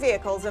other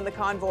vehicles in the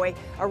convoy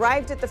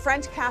arrived at the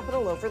French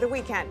capital over the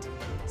weekend.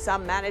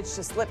 Some managed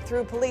to slip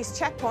through police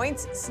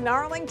checkpoints,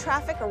 snarling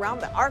traffic around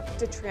the Arc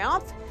de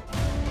Triomphe.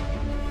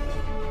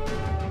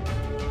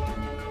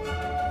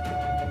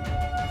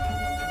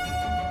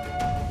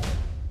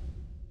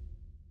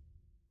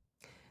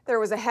 There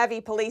was a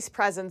heavy police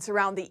presence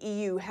around the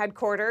EU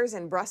headquarters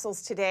in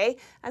Brussels today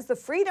as the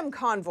Freedom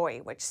Convoy,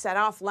 which set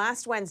off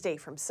last Wednesday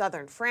from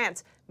southern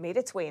France, made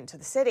its way into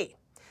the city.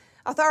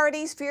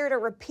 Authorities feared a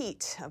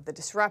repeat of the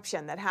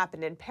disruption that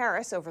happened in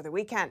Paris over the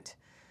weekend.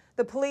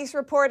 The police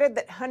reported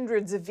that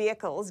hundreds of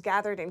vehicles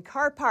gathered in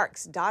car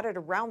parks dotted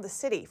around the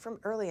city from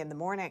early in the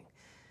morning.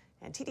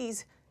 And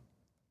TD's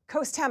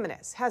Coast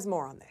Jimenez has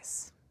more on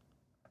this.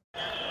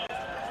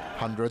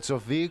 Hundreds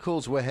of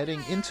vehicles were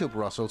heading into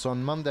Brussels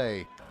on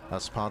Monday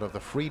as part of the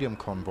Freedom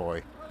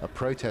Convoy, a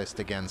protest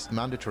against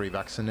mandatory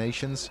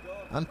vaccinations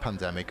and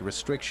pandemic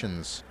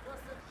restrictions.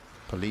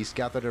 Police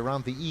gathered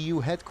around the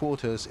EU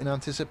headquarters in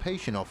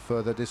anticipation of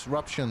further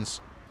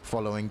disruptions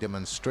following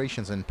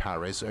demonstrations in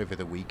Paris over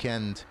the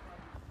weekend.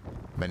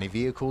 Many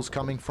vehicles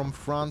coming from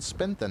France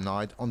spent the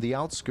night on the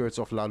outskirts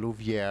of La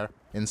Louvière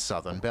in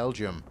southern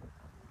Belgium.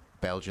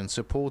 Belgian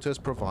supporters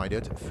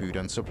provided food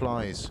and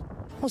supplies.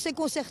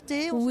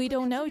 We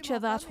don't know each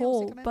other at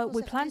all, but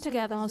we planned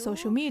together on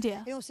social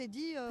media.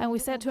 And we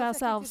said to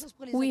ourselves,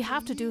 we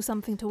have to do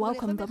something to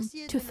welcome them,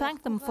 to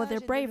thank them for their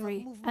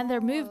bravery and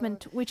their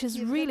movement, which is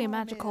really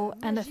magical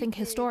and I think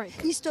historic.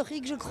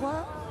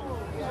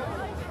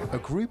 A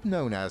group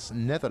known as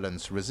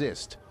Netherlands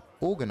Resist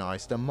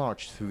organized a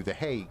march through The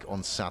Hague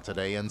on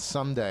Saturday and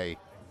Sunday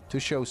to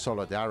show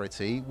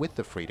solidarity with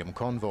the Freedom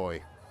Convoy.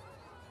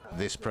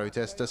 This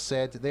protester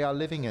said they are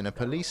living in a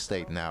police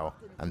state now,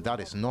 and that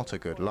is not a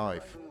good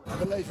life.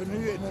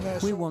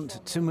 We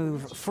want to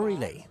move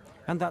freely,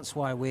 and that's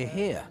why we're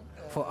here,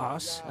 for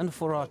us and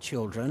for our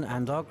children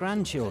and our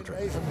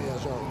grandchildren.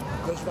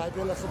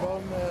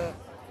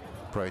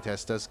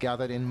 Protesters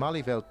gathered in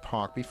Malieveld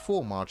Park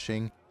before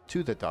marching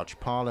to the Dutch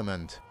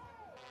Parliament.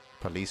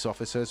 Police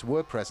officers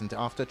were present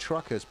after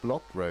truckers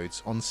blocked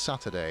roads on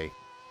Saturday.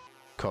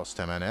 Coast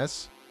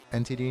Jimenez,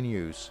 NTD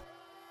News.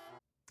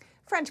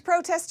 French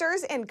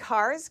protesters in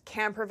cars,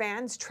 camper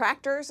vans,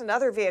 tractors, and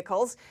other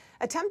vehicles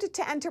attempted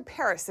to enter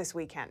Paris this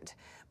weekend.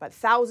 But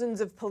thousands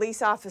of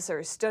police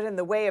officers stood in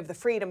the way of the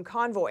Freedom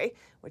Convoy,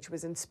 which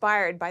was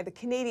inspired by the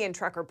Canadian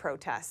trucker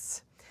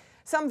protests.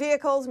 Some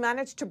vehicles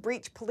managed to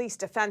breach police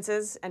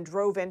defenses and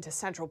drove into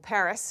central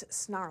Paris,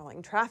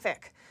 snarling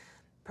traffic.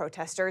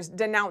 Protesters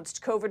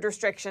denounced COVID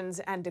restrictions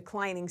and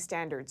declining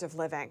standards of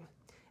living.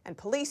 And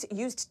police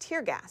used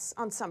tear gas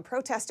on some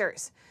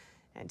protesters.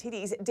 And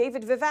TD's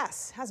David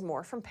Vives has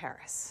more from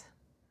Paris.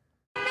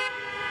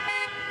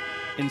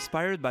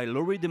 Inspired by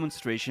lorry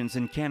demonstrations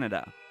in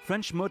Canada,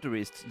 French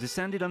motorists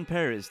descended on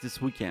Paris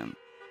this weekend.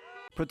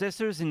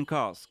 Protesters in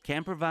cars,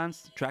 camper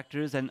vans,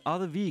 tractors and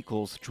other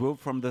vehicles drove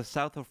from the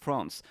south of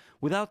France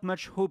without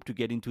much hope to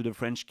get into the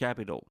French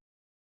capital.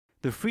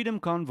 The Freedom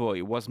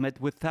Convoy was met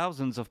with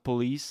thousands of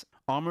police,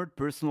 armored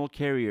personal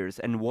carriers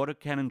and water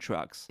cannon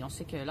trucks.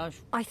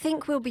 I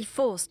think we'll be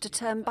forced to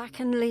turn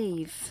back and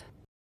leave.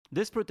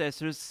 This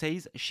protester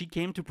says she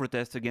came to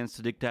protest against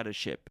the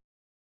dictatorship.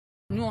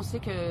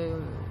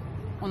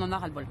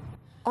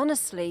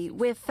 Honestly,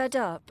 we're fed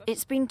up.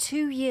 It's been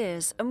 2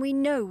 years and we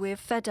know we're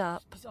fed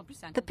up.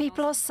 The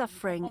people are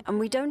suffering and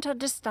we don't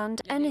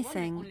understand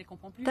anything.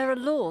 There are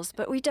laws,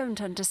 but we don't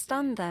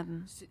understand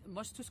them.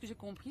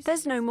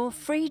 There's no more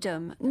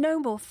freedom, no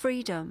more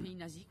freedom.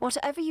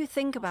 Whatever you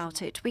think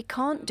about it, we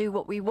can't do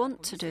what we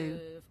want to do.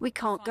 We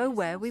can't go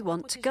where we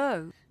want to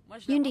go.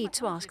 You need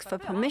to ask for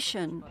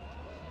permission.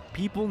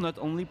 People not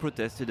only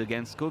protested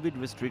against COVID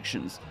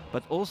restrictions,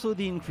 but also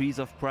the increase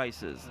of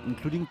prices,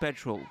 including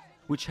petrol,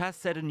 which has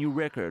set a new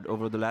record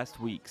over the last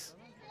weeks.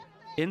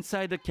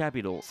 Inside the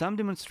capital, some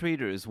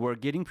demonstrators were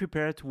getting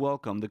prepared to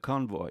welcome the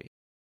convoy.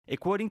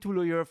 According to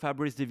lawyer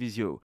Fabrice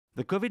Devisio,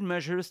 the COVID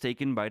measures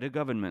taken by the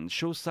government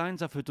show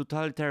signs of a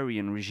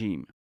totalitarian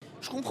regime.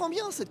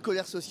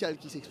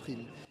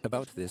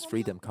 About this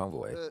freedom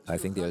convoy, I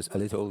think there's a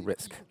little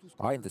risk.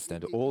 I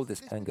understand all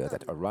this anger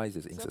that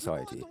arises in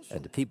society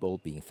and people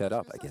being fed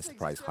up against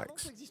price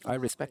hikes. I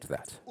respect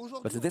that.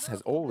 But this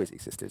has always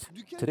existed.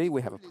 Today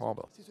we have a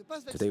problem.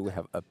 Today we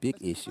have a big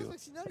issue.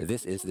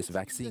 This is this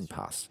vaccine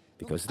pass,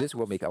 because this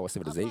will make our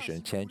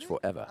civilization change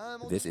forever.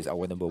 This is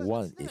our number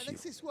one issue.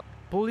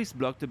 Police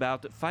blocked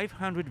about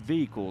 500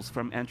 vehicles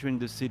from entering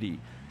the city,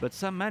 but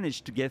some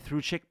managed to get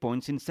through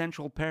checkpoints in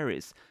central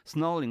Paris,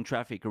 snarling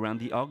traffic around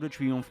the Arc de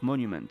Triomphe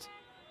monument.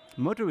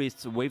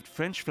 Motorists waved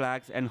French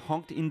flags and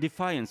honked in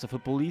defiance of a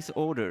police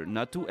order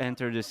not to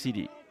enter the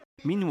city.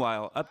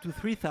 Meanwhile, up to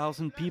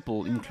 3,000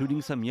 people,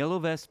 including some yellow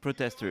vest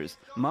protesters,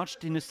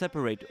 marched in a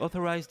separate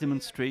authorized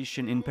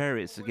demonstration in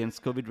Paris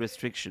against COVID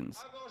restrictions.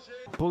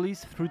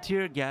 Police threw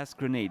tear gas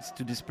grenades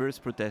to disperse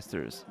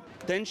protesters.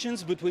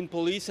 Tensions between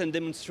police and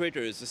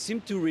demonstrators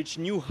seem to reach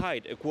new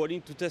height,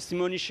 according to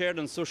testimony shared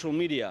on social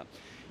media.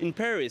 In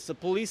Paris, a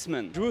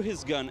policeman drew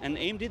his gun and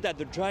aimed it at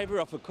the driver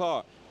of a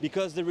car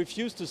because they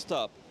refused to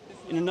stop.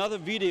 In another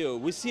video,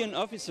 we see an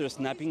officer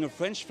snapping a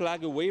French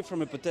flag away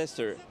from a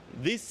protester.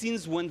 These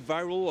scenes went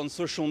viral on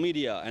social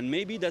media, and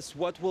maybe that's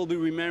what will be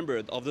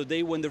remembered of the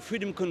day when the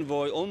Freedom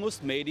Convoy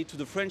almost made it to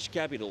the French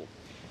capital.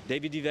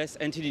 David Dives,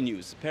 NTD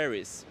News,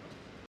 Paris.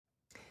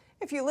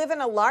 If you live in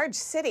a large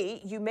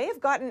city, you may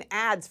have gotten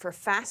ads for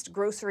fast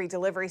grocery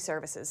delivery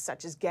services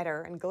such as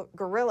Getir and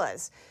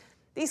Gorillas.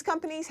 These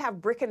companies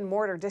have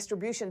brick-and-mortar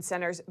distribution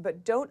centers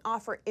but don't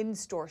offer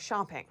in-store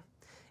shopping.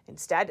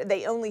 Instead,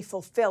 they only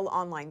fulfill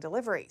online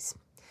deliveries.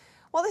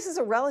 While this is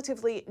a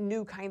relatively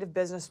new kind of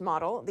business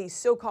model, these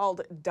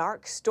so-called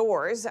dark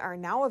stores are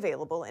now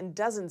available in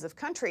dozens of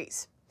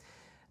countries.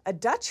 A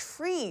Dutch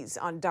freeze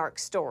on dark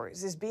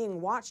stores is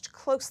being watched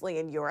closely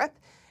in Europe,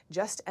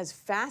 just as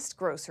fast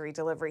grocery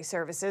delivery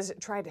services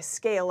try to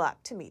scale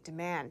up to meet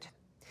demand.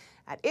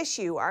 At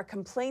issue are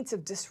complaints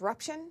of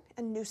disruption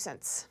and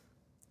nuisance.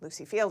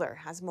 Lucy Fielder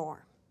has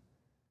more.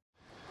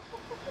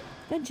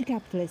 Venture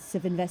capitalists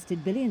have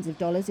invested billions of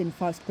dollars in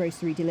fast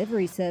grocery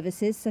delivery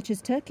services such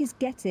as Turkey's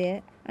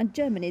Getir and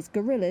Germany's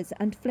Gorillas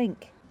and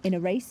Flink, in a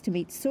race to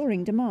meet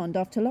soaring demand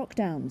after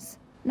lockdowns.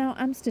 Now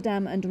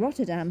Amsterdam and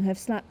Rotterdam have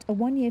slapped a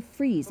one-year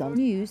freeze on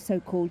new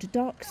so-called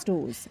dark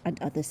stores,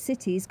 and other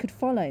cities could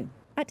follow.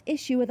 At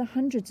issue are the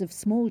hundreds of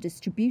small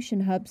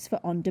distribution hubs for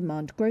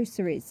on-demand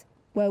groceries,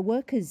 where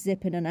workers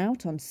zip in and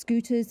out on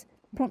scooters,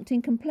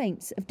 prompting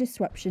complaints of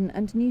disruption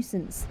and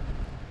nuisance,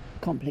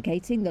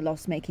 complicating the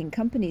loss-making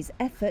company's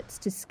efforts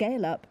to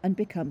scale up and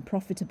become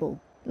profitable,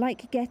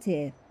 like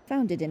Getir,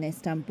 founded in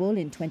Istanbul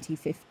in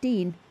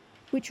 2015,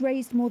 which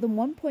raised more than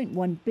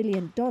 $1.1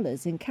 billion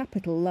in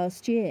capital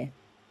last year.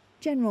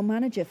 General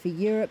Manager for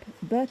Europe,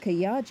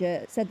 Berke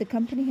Jager, said the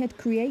company had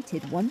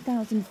created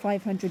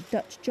 1,500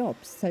 Dutch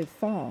jobs so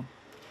far.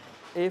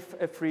 If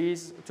a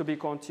freeze to be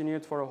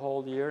continued for a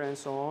whole year and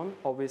so on,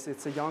 obviously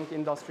it's a young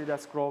industry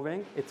that's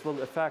growing. It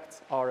will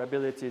affect our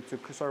ability to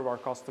serve our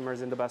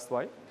customers in the best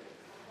way.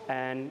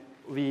 And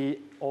we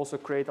also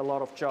create a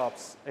lot of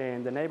jobs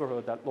in the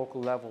neighborhood at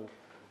local level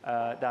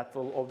that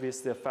will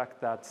obviously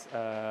affect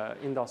that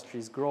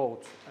industry's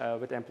growth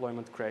with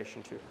employment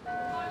creation too.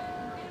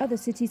 Other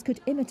cities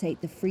could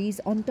imitate the freeze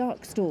on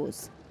dark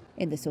stores,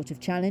 in the sort of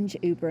challenge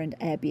Uber and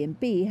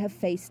Airbnb have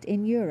faced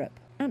in Europe.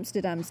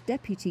 Amsterdam's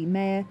deputy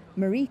mayor,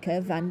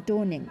 Marieke van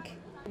Doornink.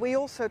 We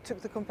also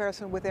took the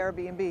comparison with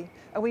Airbnb,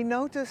 and we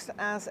noticed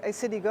as a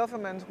city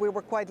government we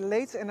were quite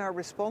late in our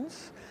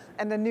response,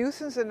 and the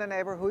nuisance in the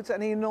neighborhoods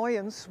and the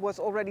annoyance was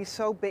already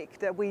so big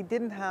that we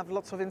didn't have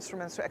lots of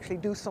instruments to actually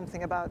do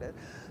something about it.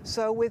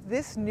 So with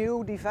this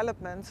new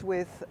development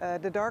with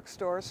the dark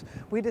stores,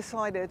 we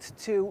decided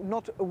to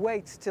not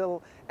wait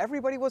till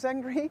everybody was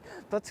angry,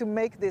 but to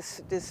make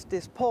this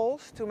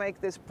pause, to make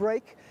this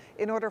break,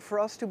 in order for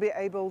us to be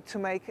able to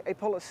make a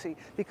policy,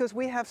 because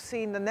we have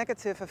seen the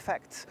negative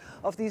effects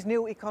of these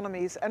new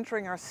economies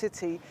entering our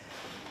city.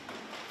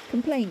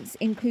 Complaints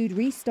include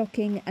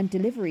restocking and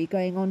delivery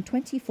going on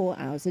 24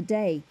 hours a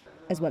day,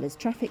 as well as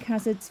traffic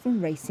hazards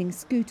from racing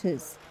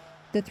scooters.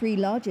 The three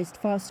largest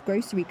fast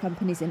grocery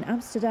companies in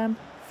Amsterdam,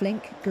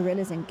 Flink,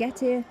 Gorillas and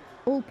Getir,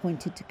 all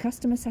pointed to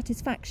customer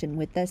satisfaction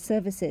with their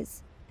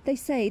services. They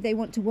say they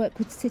want to work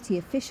with city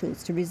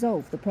officials to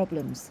resolve the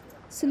problems.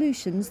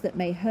 Solutions that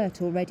may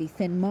hurt already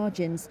thin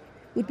margins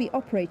would be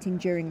operating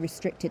during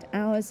restricted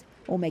hours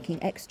or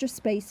making extra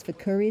space for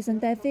couriers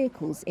and their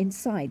vehicles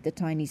inside the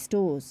tiny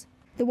stores.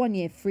 The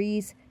one-year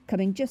freeze,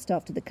 coming just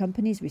after the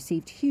companies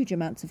received huge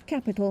amounts of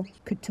capital,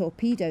 could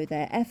torpedo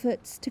their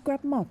efforts to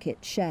grab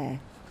market share.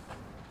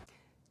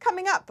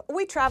 Coming up,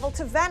 we travel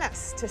to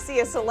Venice to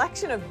see a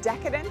selection of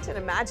decadent and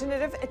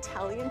imaginative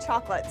Italian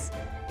chocolates,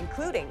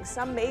 including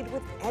some made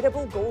with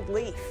edible gold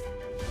leaf.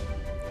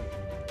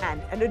 And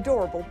an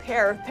adorable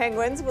pair of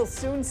penguins will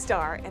soon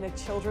star in a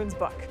children's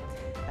book.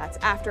 That's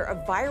after a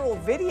viral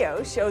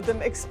video showed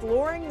them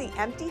exploring the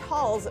empty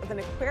halls of an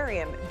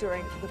aquarium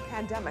during the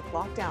pandemic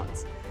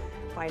lockdowns.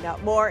 Find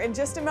out more in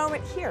just a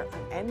moment here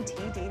on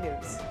NTD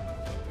News.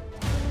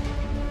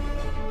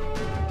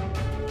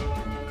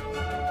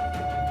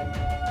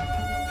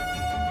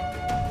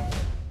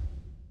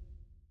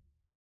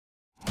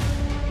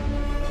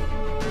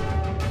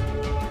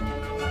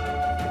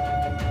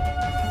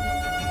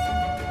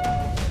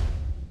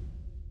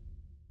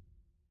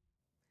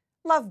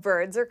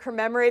 Lovebirds are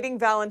commemorating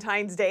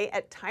Valentine's Day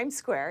at Times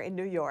Square in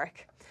New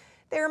York.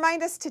 They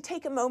remind us to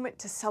take a moment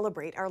to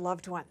celebrate our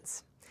loved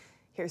ones.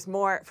 Here's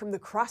more from the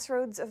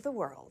crossroads of the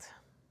world.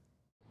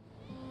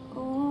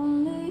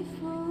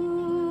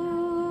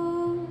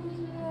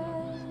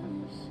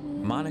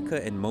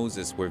 Monica and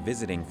Moses were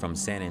visiting from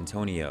San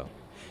Antonio.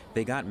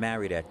 They got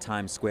married at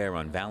Times Square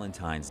on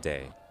Valentine's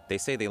Day. They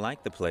say they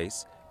like the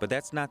place, but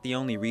that's not the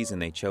only reason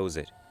they chose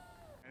it.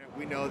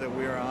 We know that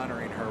we are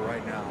honoring her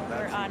right now.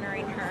 We're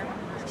honoring her.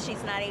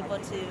 She's not able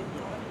to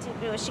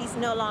do it. She's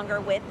no longer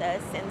with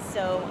us, and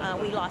so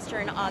we lost her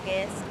in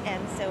August,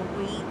 and so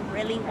we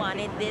really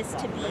wanted this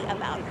to be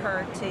about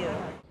her too.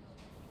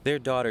 Their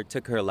daughter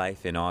took her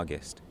life in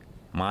August.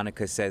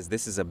 Monica says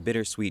this is a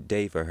bittersweet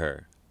day for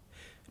her.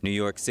 New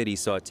York City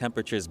saw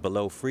temperatures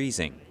below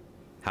freezing.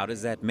 How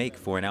does that make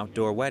for an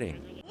outdoor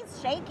wedding?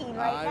 He's shaking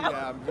right now.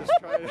 Yeah, I'm just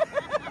trying to...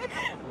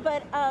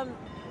 But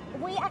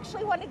we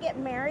actually want to get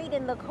married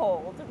in the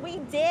cold. We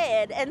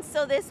did, and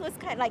so this was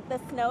kind of like the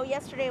snow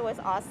yesterday was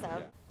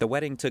awesome. The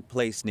wedding took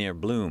place near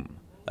Bloom,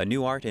 a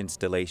new art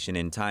installation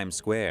in Times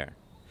Square.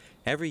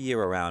 Every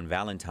year around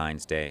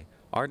Valentine's Day,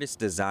 artists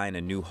design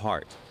a new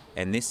heart,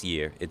 and this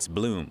year it's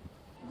Bloom.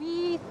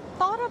 We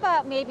thought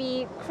about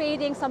maybe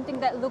creating something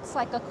that looks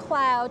like a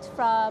cloud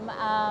from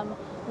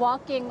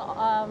walking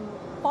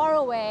far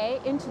away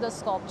into the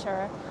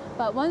sculpture.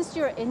 But once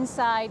you're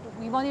inside,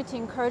 we wanted to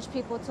encourage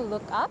people to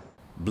look up.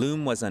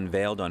 Bloom was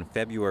unveiled on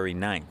February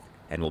 9th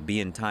and will be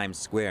in Times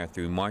Square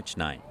through March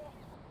 9th.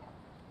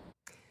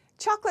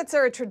 Chocolates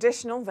are a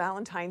traditional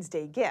Valentine's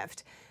Day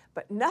gift,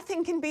 but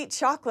nothing can beat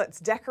chocolates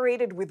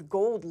decorated with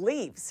gold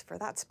leaves for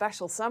that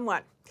special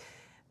someone.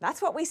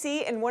 That's what we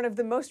see in one of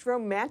the most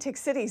romantic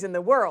cities in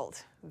the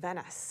world,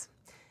 Venice,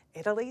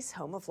 Italy's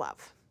home of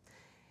love.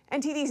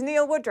 NTD's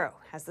Neil Woodrow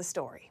has the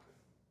story.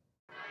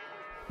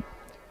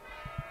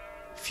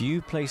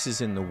 Few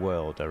places in the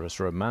world are as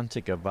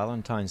romantic a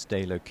Valentine's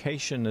Day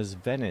location as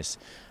Venice,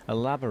 a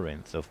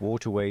labyrinth of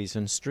waterways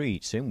and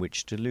streets in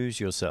which to lose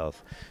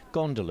yourself,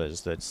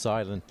 gondolas that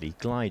silently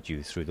glide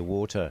you through the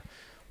water.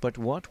 But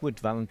what would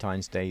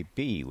Valentine's Day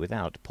be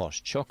without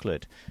posh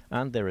chocolate?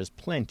 And there is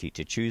plenty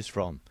to choose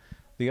from.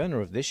 The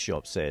owner of this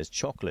shop says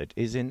chocolate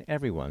is in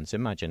everyone's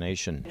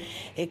imagination.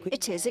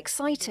 It is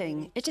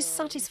exciting. It is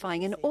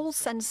satisfying in all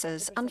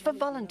senses, and for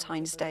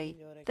Valentine's Day,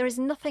 there is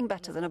nothing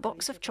better than a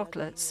box of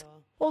chocolates,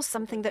 or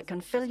something that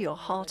can fill your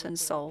heart and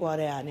soul.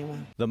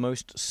 The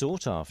most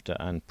sought-after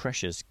and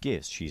precious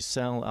gifts she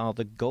sells are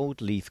the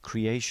gold leaf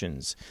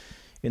creations.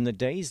 In the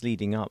days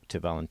leading up to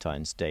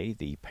Valentine's Day,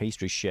 the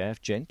pastry chef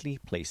gently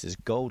places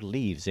gold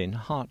leaves in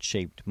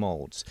heart-shaped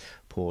molds,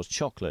 pours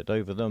chocolate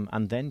over them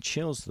and then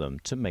chills them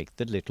to make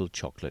the little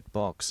chocolate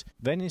box.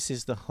 Venice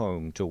is the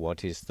home to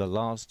what is the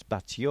last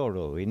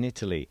Battioro in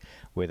Italy,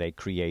 where they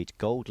create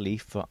gold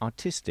leaf for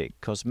artistic,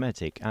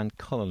 cosmetic and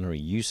culinary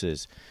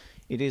uses.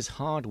 It is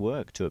hard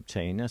work to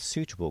obtain a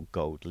suitable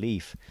gold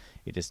leaf.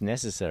 It is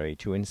necessary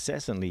to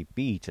incessantly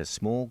beat a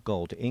small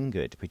gold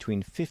ingot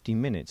between 50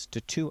 minutes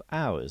to 2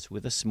 hours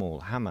with a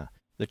small hammer.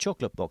 The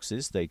chocolate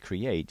boxes they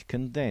create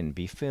can then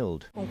be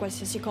filled.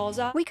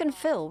 We can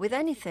fill with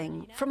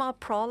anything, from our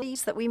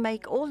pralines that we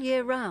make all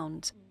year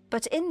round.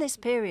 But in this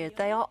period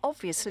they are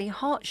obviously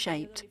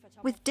heart-shaped,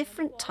 with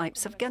different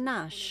types of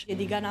ganache.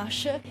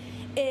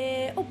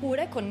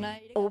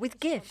 Or with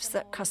gifts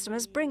that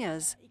customers bring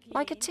us,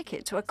 like a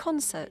ticket to a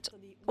concert,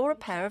 or a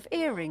pair of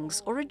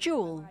earrings, or a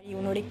jewel.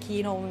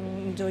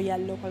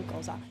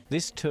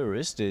 This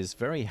tourist is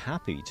very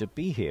happy to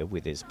be here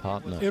with his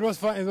partner. It was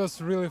fun. It was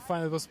really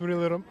fun. It was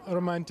really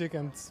romantic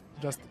and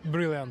just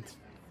brilliant,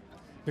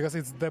 because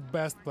it's the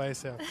best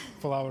place for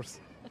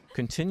flowers.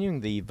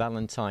 Continuing the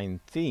Valentine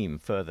theme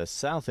further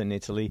south in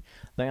Italy,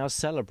 they are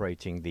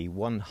celebrating the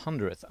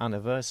 100th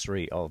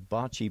anniversary of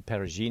Baci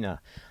Perugina,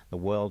 the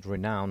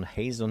world-renowned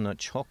hazelnut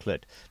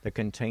chocolate that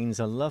contains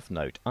a love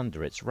note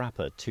under its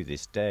wrapper to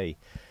this day.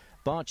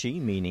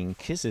 Baci, meaning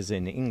kisses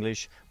in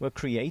English, were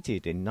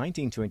created in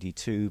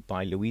 1922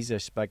 by Luisa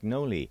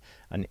Spagnoli,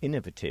 an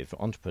innovative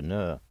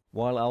entrepreneur.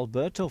 While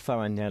Alberto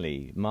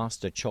Farinelli,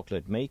 master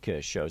chocolate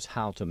maker, shows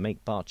how to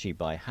make baci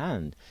by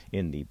hand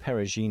in the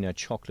Perugina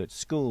Chocolate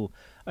School,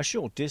 a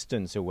short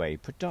distance away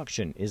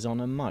production is on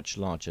a much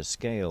larger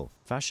scale.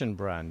 Fashion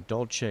brand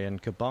Dolce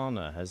 &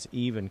 Gabbana has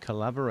even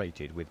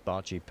collaborated with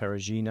Baci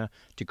Perugina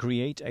to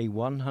create a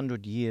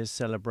 100-year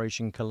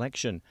celebration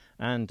collection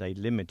and a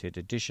limited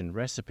edition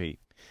recipe.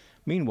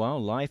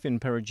 Meanwhile, life in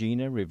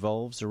Perugina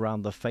revolves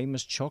around the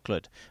famous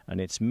chocolate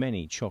and its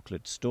many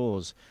chocolate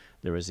stores.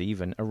 There is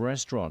even a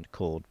restaurant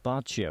called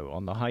Bacio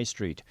on the high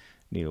street.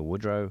 Neil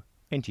Woodrow,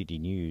 NTD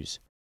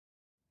News.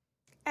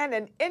 And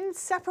an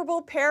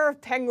inseparable pair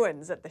of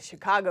penguins at the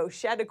Chicago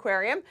Shed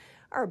Aquarium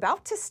are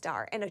about to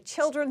star in a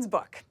children's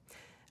book.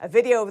 A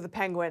video of the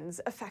penguins,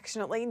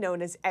 affectionately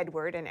known as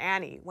Edward and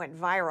Annie, went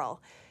viral.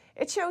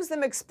 It shows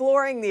them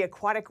exploring the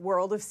aquatic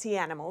world of sea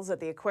animals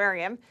at the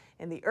aquarium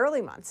in the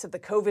early months of the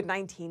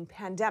COVID-19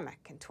 pandemic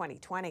in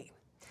 2020.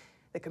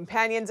 The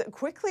companions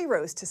quickly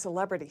rose to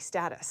celebrity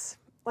status.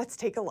 Let's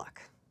take a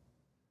look.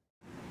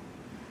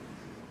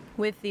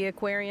 With the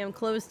aquarium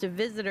closed to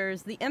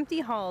visitors, the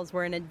empty halls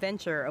were an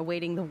adventure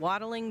awaiting the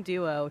waddling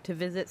duo to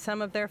visit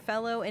some of their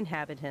fellow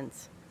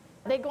inhabitants.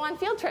 They go on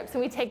field trips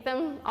and we take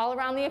them all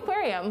around the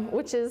aquarium,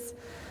 which is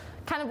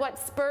kind of what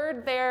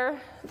spurred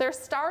their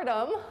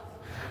stardom,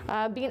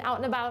 being out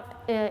and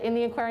about in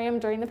the aquarium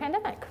during the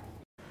pandemic.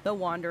 The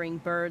wandering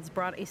birds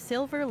brought a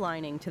silver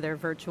lining to their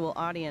virtual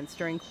audience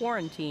during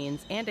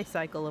quarantines and a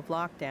cycle of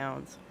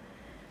lockdowns.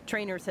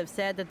 Trainers have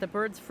said that the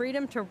birds'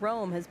 freedom to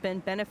roam has been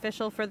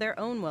beneficial for their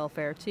own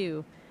welfare,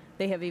 too.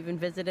 They have even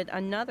visited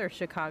another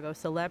Chicago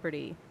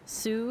celebrity,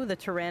 Sue the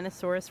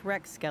Tyrannosaurus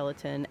Rex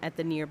skeleton, at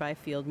the nearby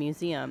Field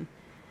Museum.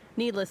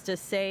 Needless to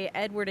say,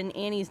 Edward and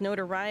Annie's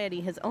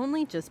notoriety has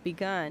only just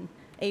begun.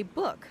 A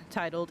book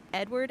titled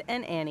Edward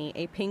and Annie,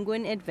 A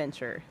Penguin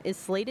Adventure is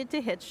slated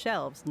to hit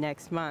shelves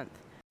next month.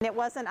 It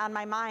wasn't on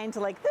my mind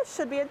like this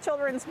should be a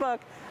children's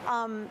book,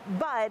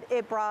 but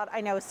it brought,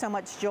 I know, so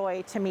much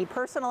joy to me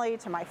personally,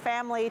 to my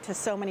family, to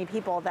so many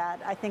people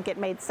that I think it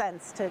made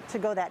sense to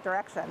go that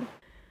direction.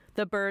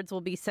 The birds will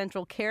be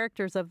central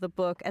characters of the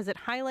book as it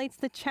highlights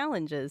the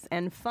challenges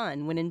and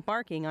fun when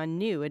embarking on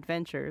new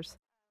adventures.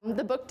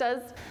 The book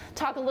does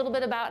talk a little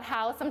bit about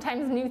how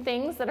sometimes new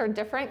things that are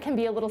different can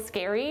be a little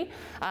scary,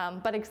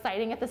 but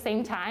exciting at the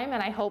same time,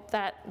 and I hope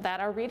that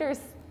our readers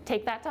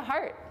take that to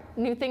heart.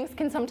 New things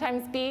can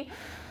sometimes be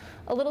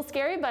a little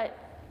scary, but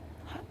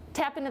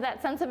tap into that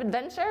sense of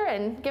adventure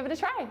and give it a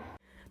try.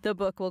 The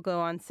book will go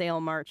on sale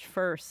March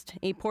 1st.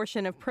 A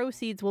portion of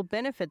proceeds will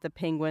benefit the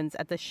penguins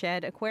at the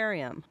Shed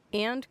Aquarium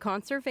and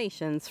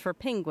conservations for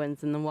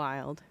penguins in the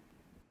wild.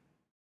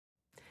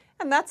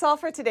 And that's all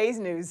for today's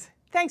news.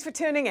 Thanks for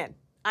tuning in.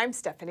 I'm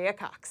Stephanie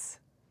Cox.